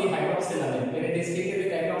of the hydroxylamine. When it is treated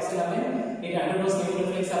with hydroxylamine, it undergoes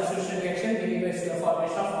nucleophilic substitution reaction, giving rise to the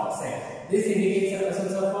formation of oxide. This indicates the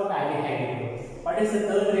presence of what? Aldehyde group. What is the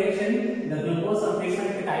third reaction? The glucose on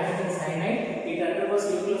treatment with hydrogen cyanide, it undergoes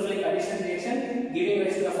nucleophilic addition reaction, giving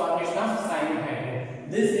rise to the formation of cyanohydride.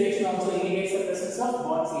 This reaction also indicates the presence of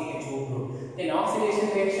bond CHO group. In oxidation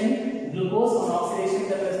reaction, glucose on oxidation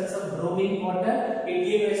the presence of bromine water, it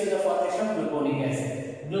gives rise to the formation of gluconic acid.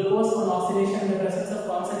 Glucose on oxidation the presence of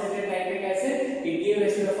concentrated nitric acid, it gives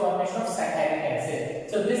rise to the formation of saccharic acid.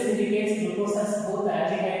 So this indicates glucose has both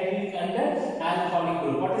aldehyde and the alcoholic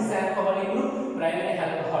group. What is the alcoholic group? Primary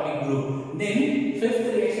alcoholic group. Then fifth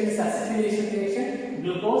reaction is acetylation reaction.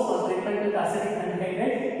 Glucose on treatment with acetic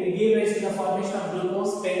anhydride, it gives rise to the formation of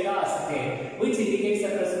glucose pentaacetate, which indicates the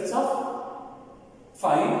presence of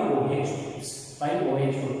 5 OH groups. 5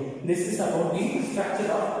 OH groups. This is about the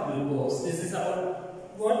structure of glucose. This is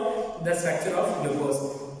about what? The structure of glucose.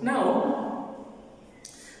 Now,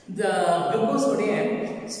 the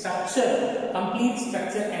glucose-sodium structure, complete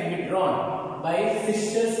structure can be drawn by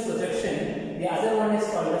Fischer's projection. The other one is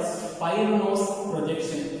called as Pyronose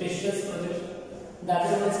projection. Fischer's projection. The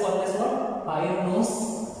other one is called as what? Pyronose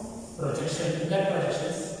projection. That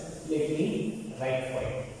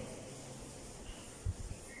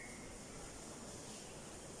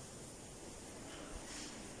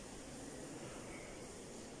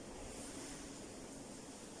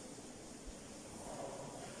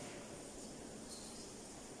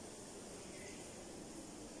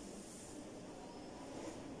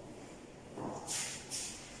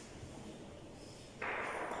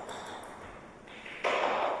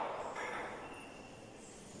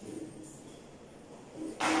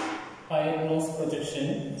higher-nose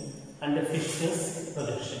projection and the Fisher's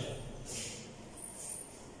projection.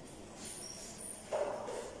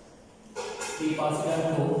 We pass it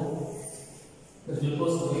on to the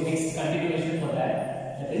glucose. We next continuation for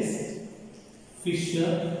that. That is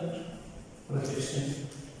Fisher projection.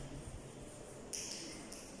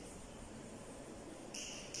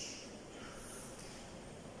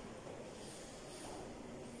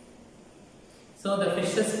 So the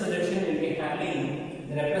Fisher's projection will be having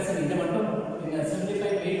the represent in a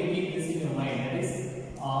simplified way to keep this in your mind. That is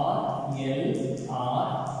R, L,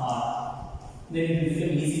 R, R. Then it will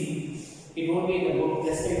become easy. It won't be in the book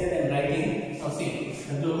just like that and writing. Now see,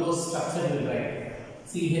 the glucose structure will write.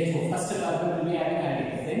 CHO. First carbon will be having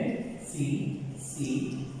aldehyde. Then C,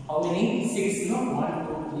 C. How many? 6. No?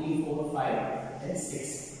 1, 2, 3, 4, 5. Then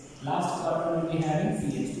 6. Last carbon will be having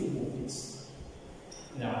CH2OH.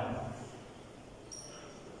 Now,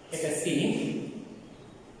 let us see.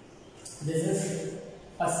 This is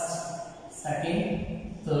first,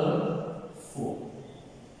 second, third, fourth.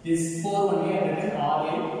 This 4 one we have written R,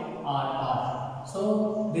 L, R, R.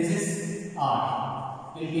 So this is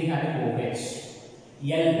R. Will be having OH.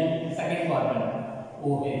 L, second carbon,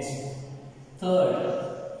 OH.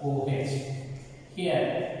 Third, OH.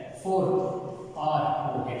 Here, fourth, R,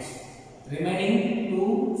 OH. Remaining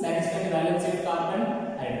to satisfy the valence of carbon,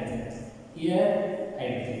 hydrogen. Here,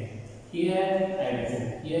 hydrogen. Here,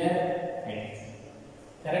 hydrogen. Here, hydrogen.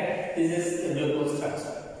 Correct? This is the glucose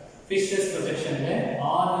structure. Fisher's projection where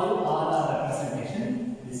R, L, R, R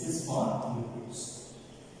representation. This is for glucose.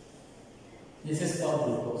 This is for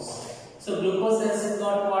glucose. So glucose has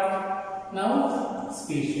got what? Now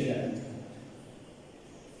spatial arrangement.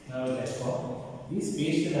 Now let's go the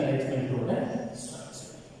spatial arrangement to the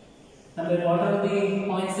structure. Now what are the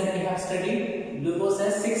points that we have studied? Glucose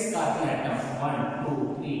has 6 carbon atoms. 1,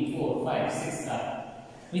 2, 3, 4, 5, 6 carbon.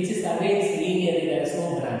 Which is arranged linearly. There is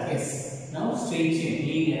no branch. Yes. Now straight chain,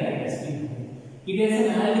 linear, right? Yes. It has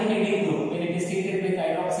an aldehyde group. When it is treated with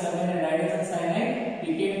hydroxylamine and hydrogen cyanide,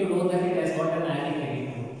 we came to know that it has got an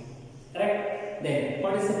aldehyde group. Correct? Then,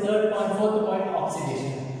 what is the third point? Fourth point,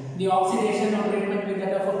 oxidation. The oxidation or treatment with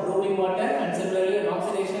that of a bromine water, and similarly an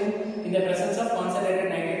oxidation in the presence of concentrated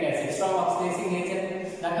nitric acid, strong oxidizing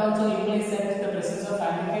agent. That also implies that the presence of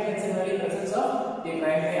aldehyde and similarly presence of the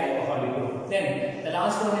primary alcoholic group. Then, the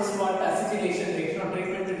last one is what? Acetylation reaction or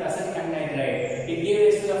treatment with acetic anhydride. It gives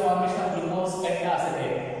rise to the formation of glucose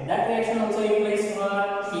pentacetate. That reaction also implies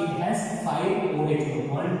what? It has 5 OH groups.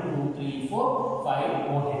 1, 2, 3, 4, 5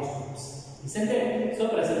 OH groups. Isn't it? So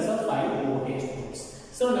presence of 5 OH groups.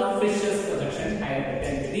 So now Fisher's projection, I have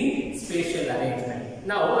written the spatial arrangement.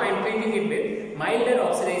 Now I am treating it with milder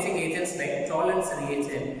oxidizing agents like Tollens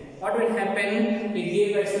reagent. What will happen? It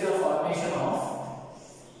gives rise to the formation of.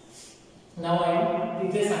 Now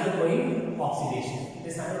it is undergoing oxidation. It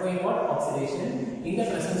is undergoing what? Oxidation in the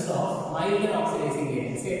presence of milder oxidizing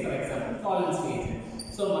agents. Say for example, Tollens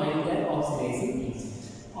reagent. So milder oxidizing agent.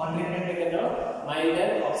 On treatment with the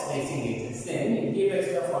milder oxidizing agents, then it gives rise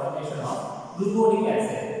to the formation of gluconic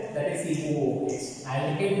acid, that is COOH.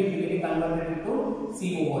 Aldehyde will be getting converted into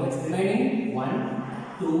COOH. Remaining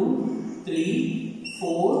 1, 2, 3,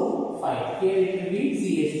 4, 5. Here it will be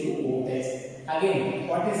CH2OH. Again,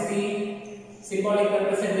 what is the symbolic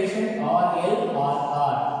representation? R, L, R,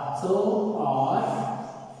 R. So R,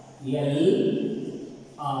 L,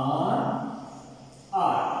 R,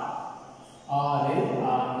 R. R, L,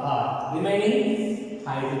 R, R. Remaining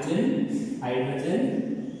hydrogen, hydrogen,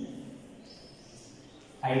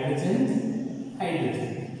 hydrogen, hydrogen.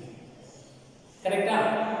 Correct?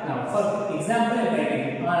 Now, for example, I am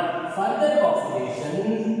writing on further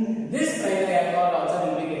oxidation, this primary alcohol also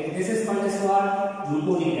will be getting. This is called as what?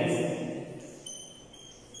 Gluconic acid.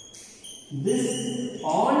 This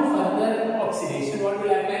on further oxidation, what will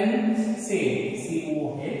happen? Say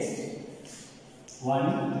COH.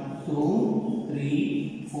 1, 2,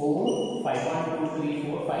 3, 4, 5. 1, 2, 3,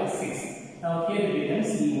 4, 5, 6. Now here it becomes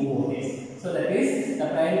COOH. So that is the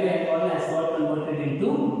primary alcohol has got converted into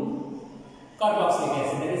carboxylic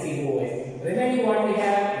acid, that is COOH. Remaining what we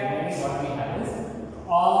have? Remaining what we have is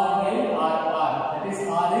R, L, R, R. That is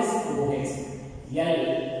R is OH. L,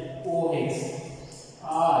 OH.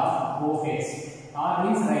 R, OH. R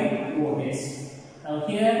means right, OH. Now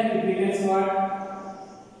here it becomes what?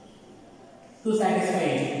 To satisfy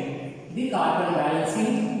the carbon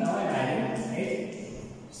balancing. Now I am adding 8,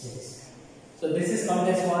 6. So this is called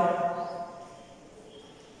as what?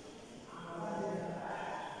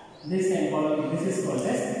 This is called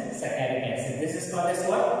as saccharic acid. This is called as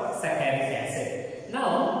what? Saccharic acid.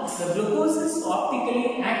 Now the glucose is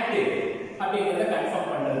optically active. அப்படிங்கறத confirm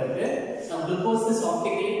பண்றதுக்கு நம்ம glucose is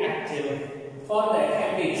optically active. For that, I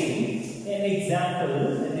am taking an example,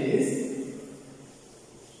 that is,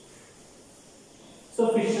 so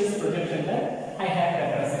Fisher's projection that I have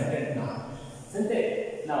represented now, isn't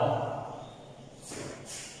it? Now,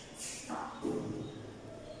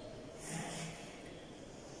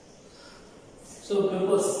 so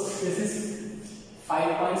glucose, this is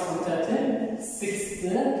 5 points which are there, 6th,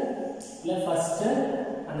 first,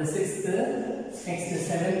 and the 6th, next the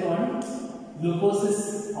 7th one. Glucose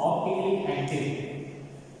is optically active.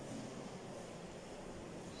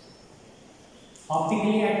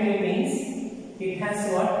 Optically active means it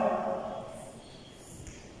has what?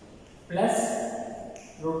 Plus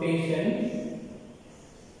rotation.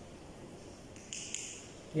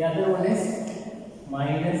 The other one is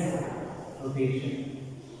minus rotation.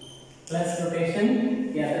 Plus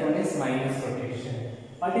rotation. The other one is minus rotation.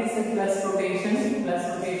 What is the plus rotation? Plus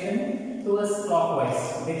rotation towards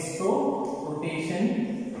clockwise. Dextro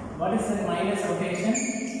rotation. What is the minus rotation?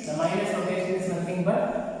 The minus rotation is nothing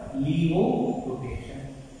but levo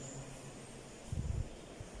rotation.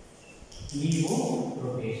 Levo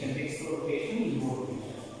rotation. Dextro rotation, levo rotation.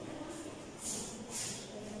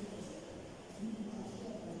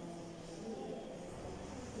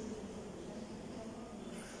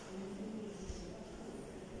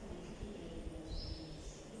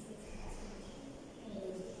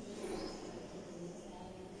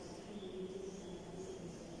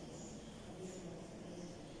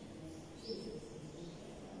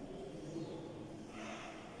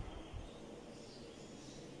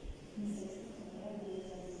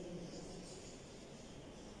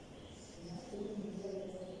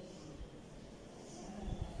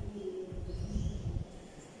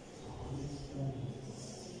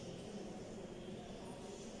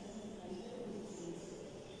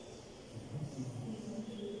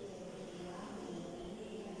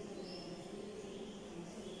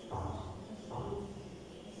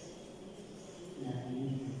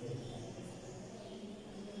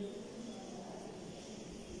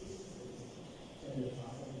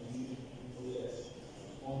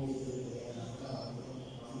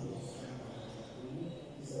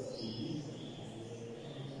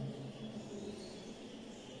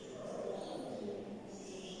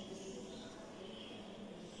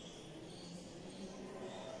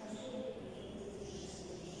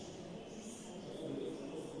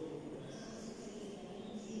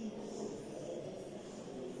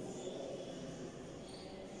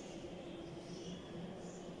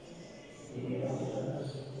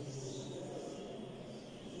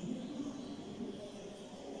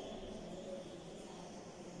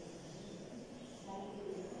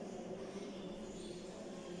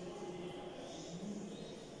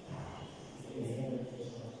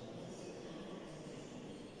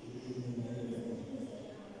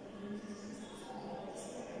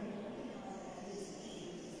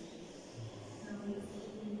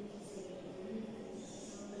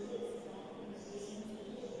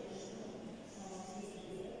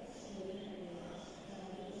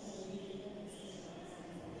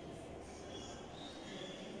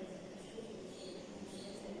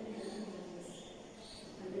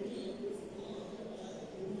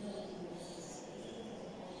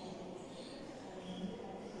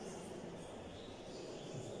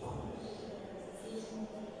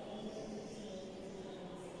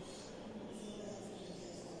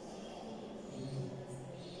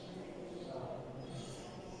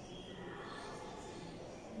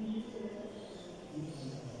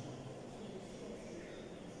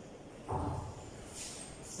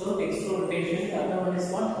 So dextro rotation, the other one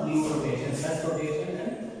is what? Levo rotation, plus rotation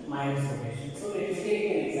and minus rotation. So let me take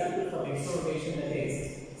an example for dextro rotation, that is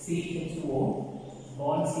CH2O,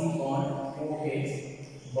 bond C, bond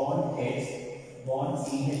OH, bond H, bond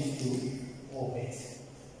CH2, OH.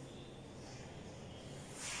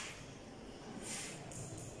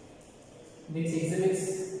 Which exhibits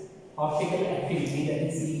optical activity, that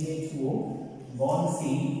is CH2O, bond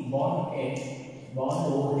C, bond H,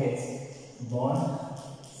 bond OH, bond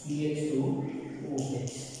CH2 OH.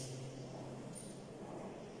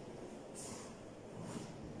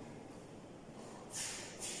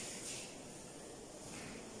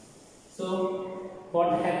 So what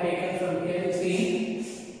I have taken from here, you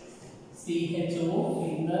see CH2O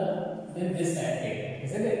in then this I have taken,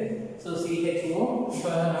 isn't it? So CH2O, if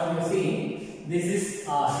now you see this is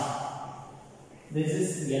R, this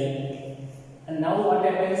is L, and now what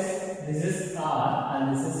happens? This is R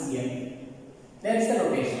and this is L. That's the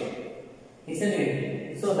rotation, isn't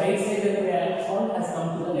it? So right side of the electron has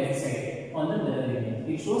come to the left side on the mirror image.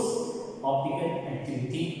 It shows optical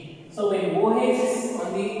activity. So when OH is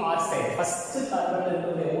on the R side, first carbon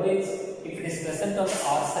of the OH, if of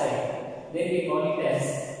R side, then we call it as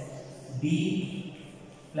D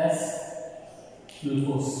plus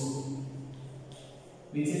glucose,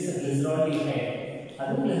 which is a glyceroldehyde.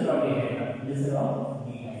 That is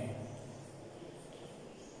glyceroldehyde.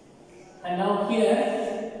 And now here,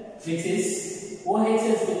 which is OH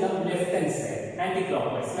has become left hand side,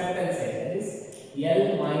 anti-clockwise, left hand side. That is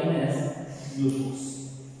L minus glucose.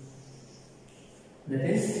 That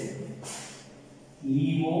is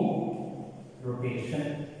levo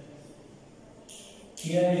rotation.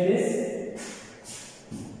 Here it is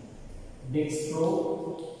dextro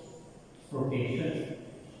rotation.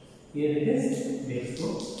 Here it is dextro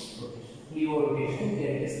rotation. Levo rotation.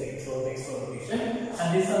 Here it is dextro rotation. And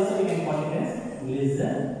this also we can call it as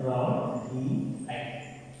glyceroldehyde,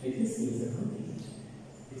 which is glyceroldehyde.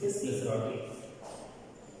 Which is glyceroldehyde.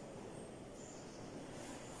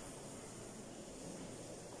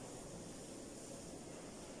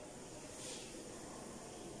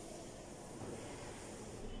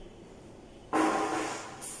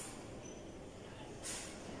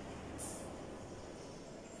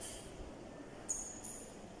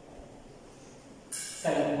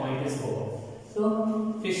 Second point is over. So,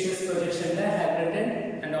 Fisher's projection I have written,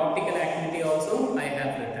 and optical activity also I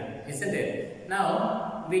have written, isn't it?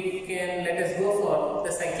 Now, we can let us go for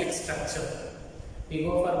the cyclic structure. We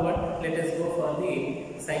go for what? Let us go for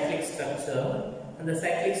the cyclic structure. And the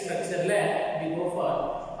cyclic structure we go for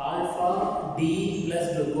alpha D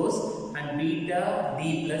plus glucose and beta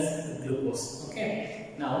D plus glucose.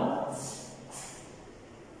 Okay. Now,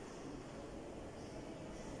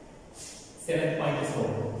 7th point is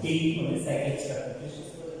over. Key for the cyclic structure.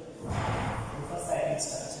 For cyclic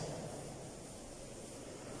structure.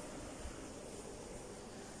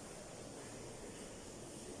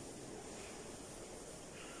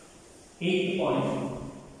 Eighth point.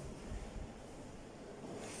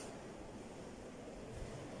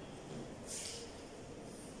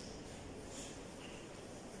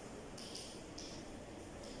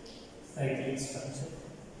 Cyclic structure.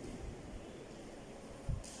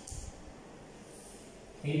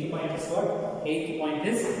 Eighth point is what? Eighth point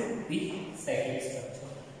is the cyclic structure.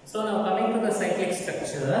 So now coming to the cyclic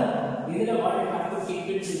structure, here what you have to keep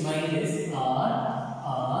it in mind is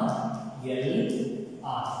R, L,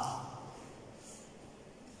 R.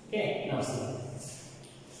 Okay, now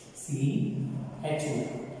see H2,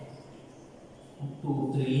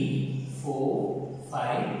 2, 3, 4,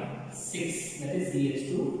 5, 6, that is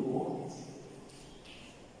CH2O.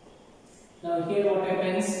 Now here what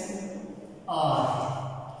happens? R,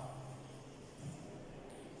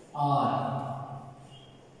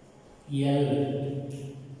 L,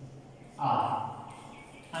 R.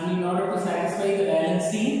 And in order to satisfy the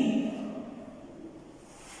valency,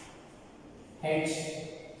 H,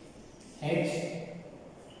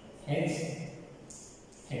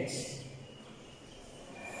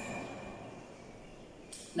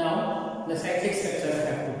 Now, the cyclic structure I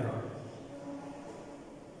have to draw.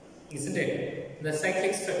 Isn't it? The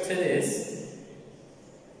cyclic structure is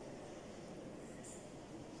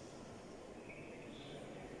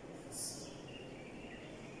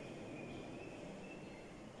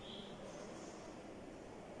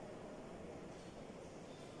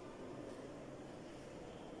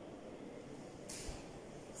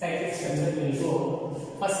cyclic structure will go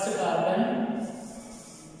first carbon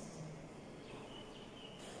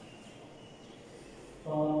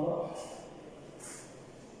for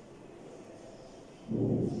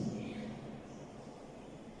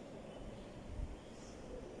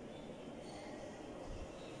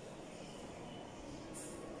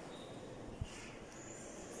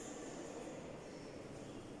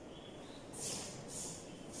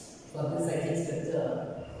the cyclic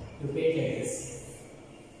structure you take like this.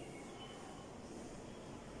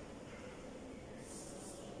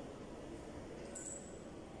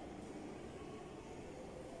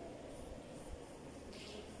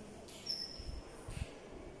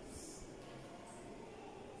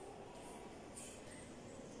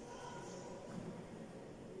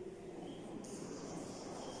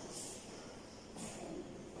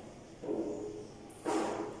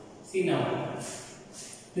 See now,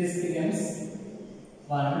 this becomes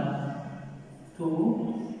 1,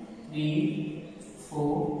 2, 3,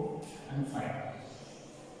 4 and 5.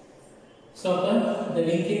 So the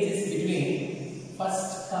linkage is between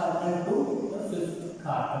first carbon to the fifth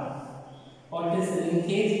carbon. What is the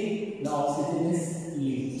linkage? The oxygen is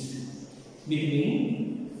linked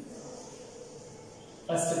between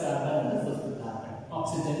first carbon and the fifth carbon.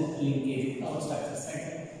 Oxygen linkage, our structure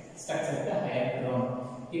the higher ground.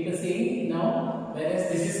 You can see now, whereas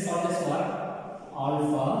this is called as what?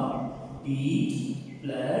 Alpha D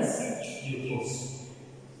plus glucose.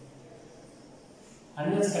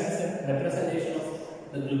 Another structure representation of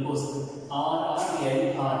the glucose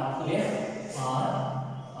RRLR. Clear? RRLR.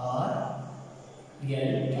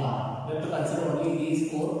 We have to consider only these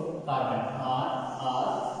four carbon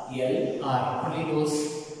RRLR. Only those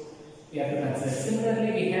we have to consider.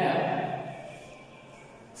 Similarly, we have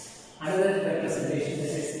another representation, that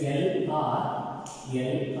is LR.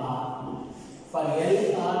 For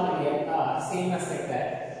LR and LR, same as like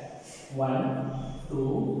that. 1,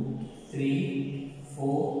 2, 3,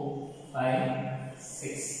 4, 5,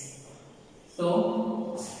 6. So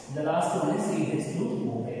the last one is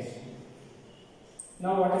CH2OH.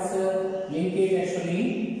 Now what is the linkage actually?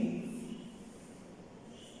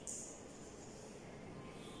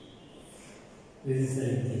 This is the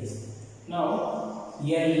linkage. Now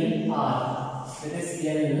LR, that is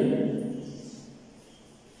LR.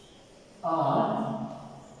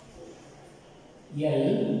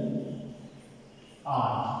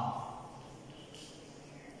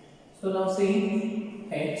 So now see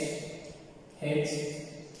H.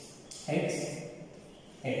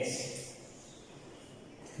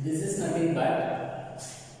 This is nothing but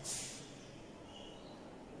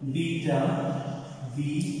beta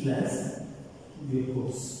B plus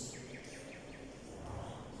glucose.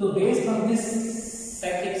 So based on this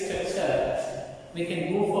cyclic structure, we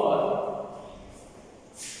can go for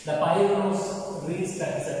the pyranose ring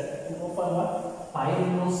structure. We go for what?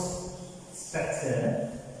 Pyranose structure.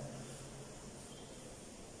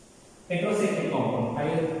 Heterocyclic compound.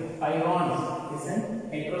 Pyron is an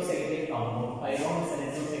heterocyclic compound. Pyron is an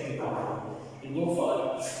heterocyclic compound. We go for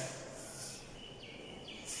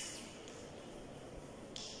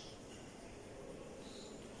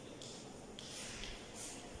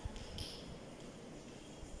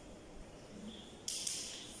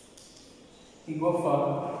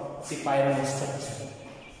the pyranose structure.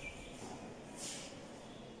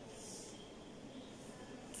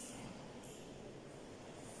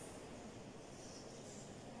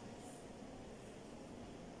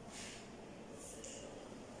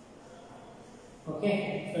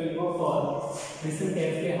 Okay, so we go for, listen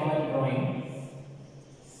carefully how I am drawing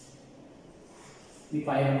the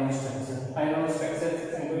pyranose structure. Pyranose structure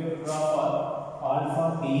I am going to draw for alpha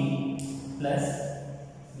B plus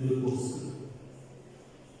glucose.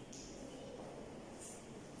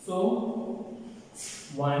 So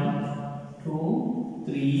 1, 2,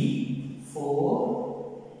 3,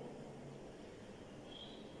 4,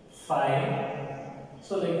 5.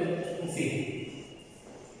 So like that, you can see.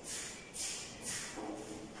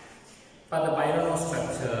 For the pyranose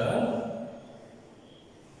structure,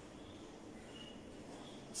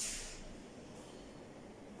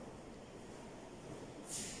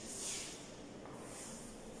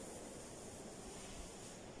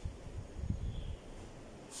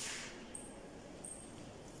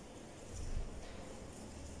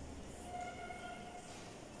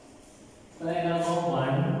 I now go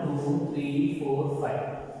 1, 2, 3, 4, 5.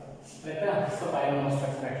 Right? So pyranose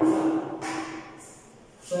structure.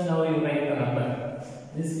 So now you write the number.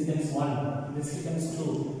 This becomes 1, this becomes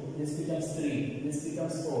 2, this becomes 3, this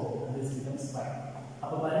becomes 4, and this becomes 5.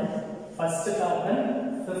 First carbon,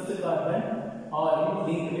 fifth carbon are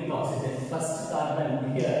linked with oxygen. First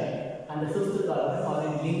carbon here and the fifth carbon are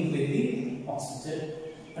linked with the oxygen.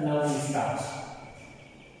 And now we start.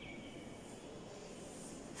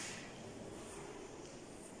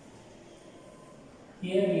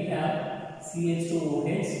 Here we have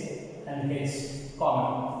CH2OH and H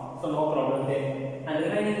common, so no problem there. And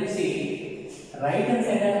remaining, you see, right hand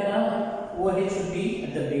side OH should be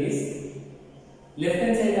at the base, left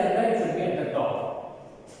hand side it should be at the top.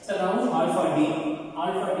 So now alpha D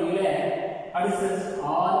what is this?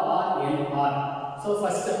 RRLR. So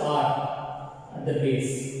first R at the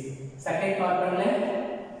base, second carbon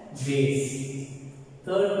left, base,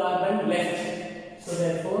 third carbon left, so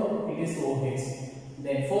therefore it is OH.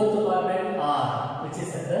 Then fourth carbon R, which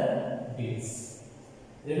is at the base.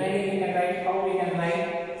 Remaining we can write, how we can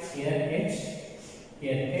write? Here H,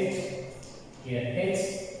 here H, here H,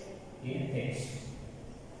 here H.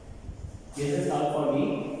 This is alpha D,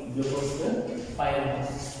 glucose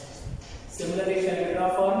pyranose. Similarly, shall we draw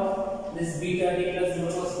for this beta D plus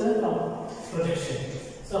glucose projection?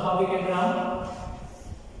 So how we can draw?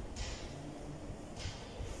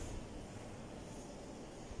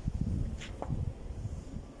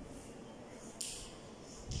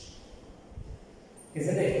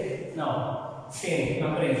 Isn't it? Now, same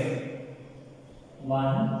numbering.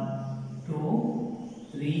 1, 2,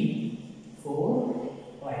 3, 4,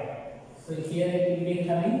 5. So here it will be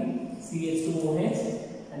having CH2OH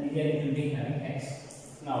and here it will be having H.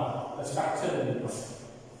 Now, the structure will become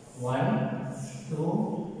 1,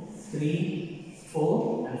 2, 3,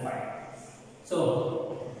 4 and 5. So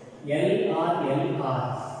LR,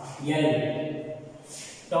 L,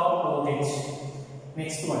 top OH,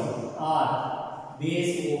 next one, R,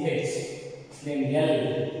 base OH, then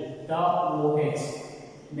L, top OH,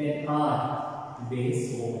 then R,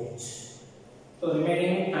 base OH. So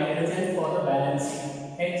remaining hydrogen for the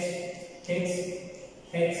balancing H, H,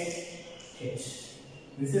 H, H.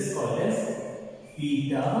 This is called as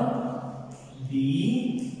beta B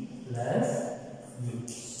plus U.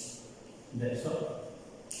 That's all.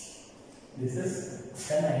 This is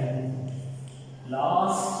the 9th.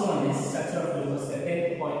 Last one is structure of glucose. The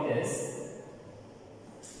 10th point is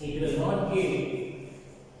it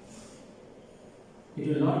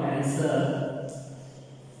will not answer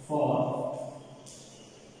for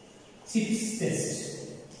CHIPS test.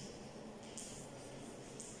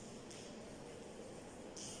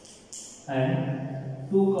 And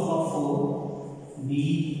 2,4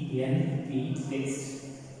 DNP test,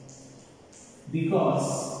 because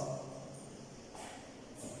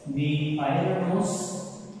the pyramidose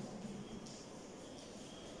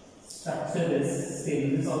structure is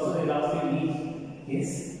stable. This also the last is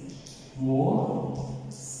more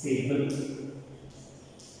stable.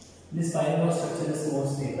 This pyramidose structure is more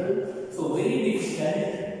stable, so very difficult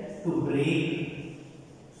to break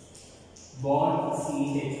bond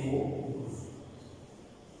CHO.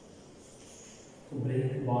 To break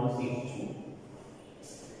bond CHO.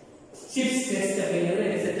 CHIPS test available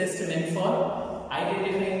is a test meant for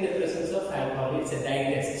identifying the presence of alcohol. It's a dye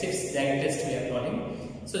test. CHIPS dye test we are calling.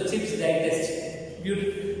 So CHIPS dye test,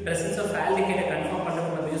 presence of aldehyde confirm பண்ண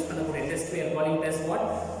use பண்ணக்கூடிய test we are calling it as what?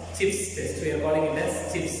 CHIPS test. We are calling it as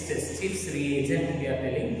CHIPS test. CHIPS reagent we are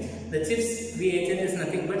telling. The CHIPS reagent is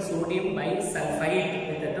nothing but sodium bisulfite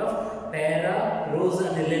with that of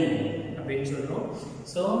para-rosanilin.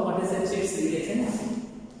 So what is the CHIPS reagent?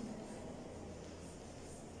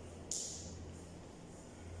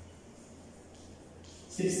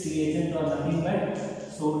 CHIPS reagent are nothing but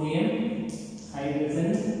sodium hydrogen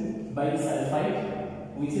bisulfite,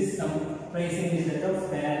 which is comprising with that of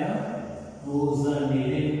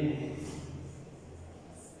para-rosanilin,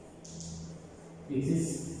 which is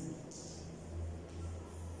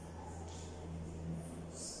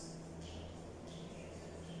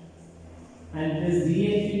and this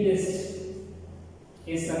DNP test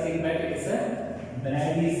is nothing but it is a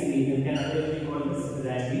Brady's reagent. Can other be called this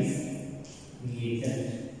Brady's reagent?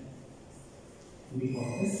 We call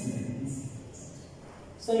this Brady's.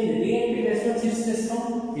 So in the DNP test or CHIPS test,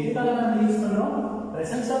 எதுக்காக நம்ம use பண்றோம்?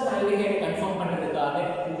 Presence of aldehyde confirm பண்றதுக்காக.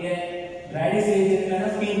 இங்க Brady's reagentக்கான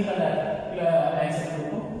pink color answer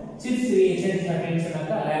கொடுக்கும். CHIPS reagent அப்படின்னு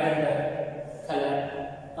சொன்னாக்கா lavender color,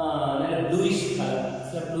 நல்ல bluish color.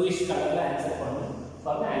 So bluish color la answer பண்ணனும்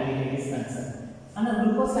for the aldehyde is concerned. And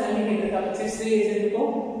glucose aldehyde ka CHIPS reagent ko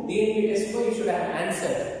DNP test ko you should have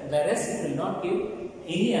answered, whereas it will not give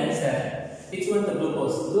any answer. Which one the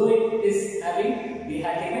glucose? Though it is having the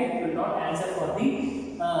aldehyde, it will not answer for the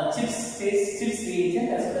CHIPS test, CHIPS reagent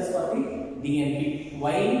as well as for the DNP.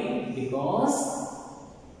 Why? Because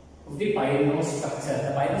of the pyramidose structure.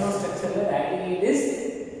 The pyramidose structure the aldehyde is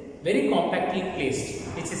very compactly placed,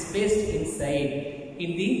 which is placed inside in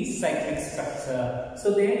the cyclic structure. So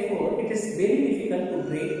therefore it is very difficult to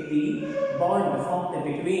break the bond formed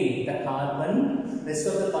between the carbon, rest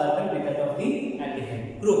of the carbon with that of the aldehyde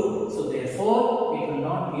group. So therefore it will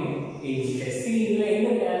not give a test. See, aldehyde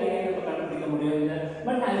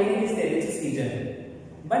but aldehyde is there, which is region.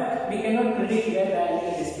 But we cannot predict where the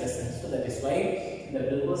aldehyde is present. So that is why the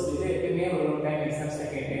glucose will time exams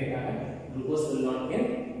glucose will not get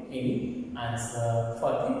any answer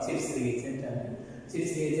for the CHIPS reagent.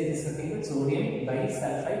 CHIPS reagent is nothing but sodium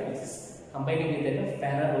bisulfite, which is combining with that of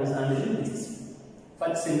para-rosanilin, which is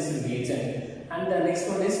first sensitive reagent. And the next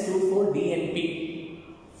one is 2,4-DNP,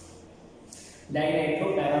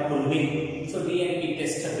 dinitroparabolvin. So DNP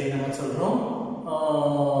test அப்படினு நம்ம சொல்றோம்.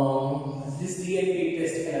 This DNP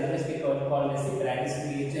test can otherwise be called as the Brady's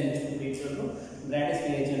reagent. Brady's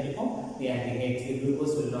reagent the aldehyde, the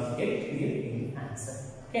glucose will not get any answer.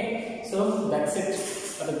 Okay, so that's it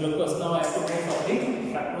for the glucose. Now I have to write for the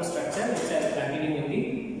fructose structure, which I will continue in the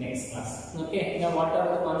next class. Okay, now what are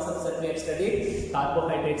the concepts that we have studied?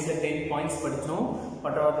 Carbohydrates 10 points படிச்சோம்.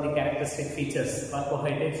 What are the characteristic features?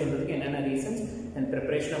 Carbohydrates சொல்றதுக்கு என்னென்ன reasons, and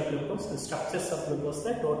preparation of glucose, and structures of glucose,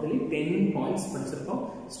 totally 10 points படிச்சிருக்கோம்.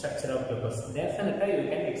 Structure of glucose. Definitely you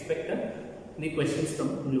can expect the questions from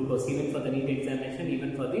glucose even for the NEET examination, even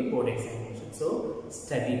for the board examination. So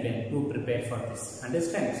study well to prepare for this.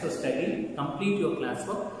 Understand? So study, complete your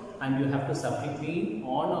classwork, and you have to submit me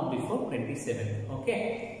on or before 27th.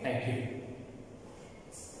 Okay, thank you.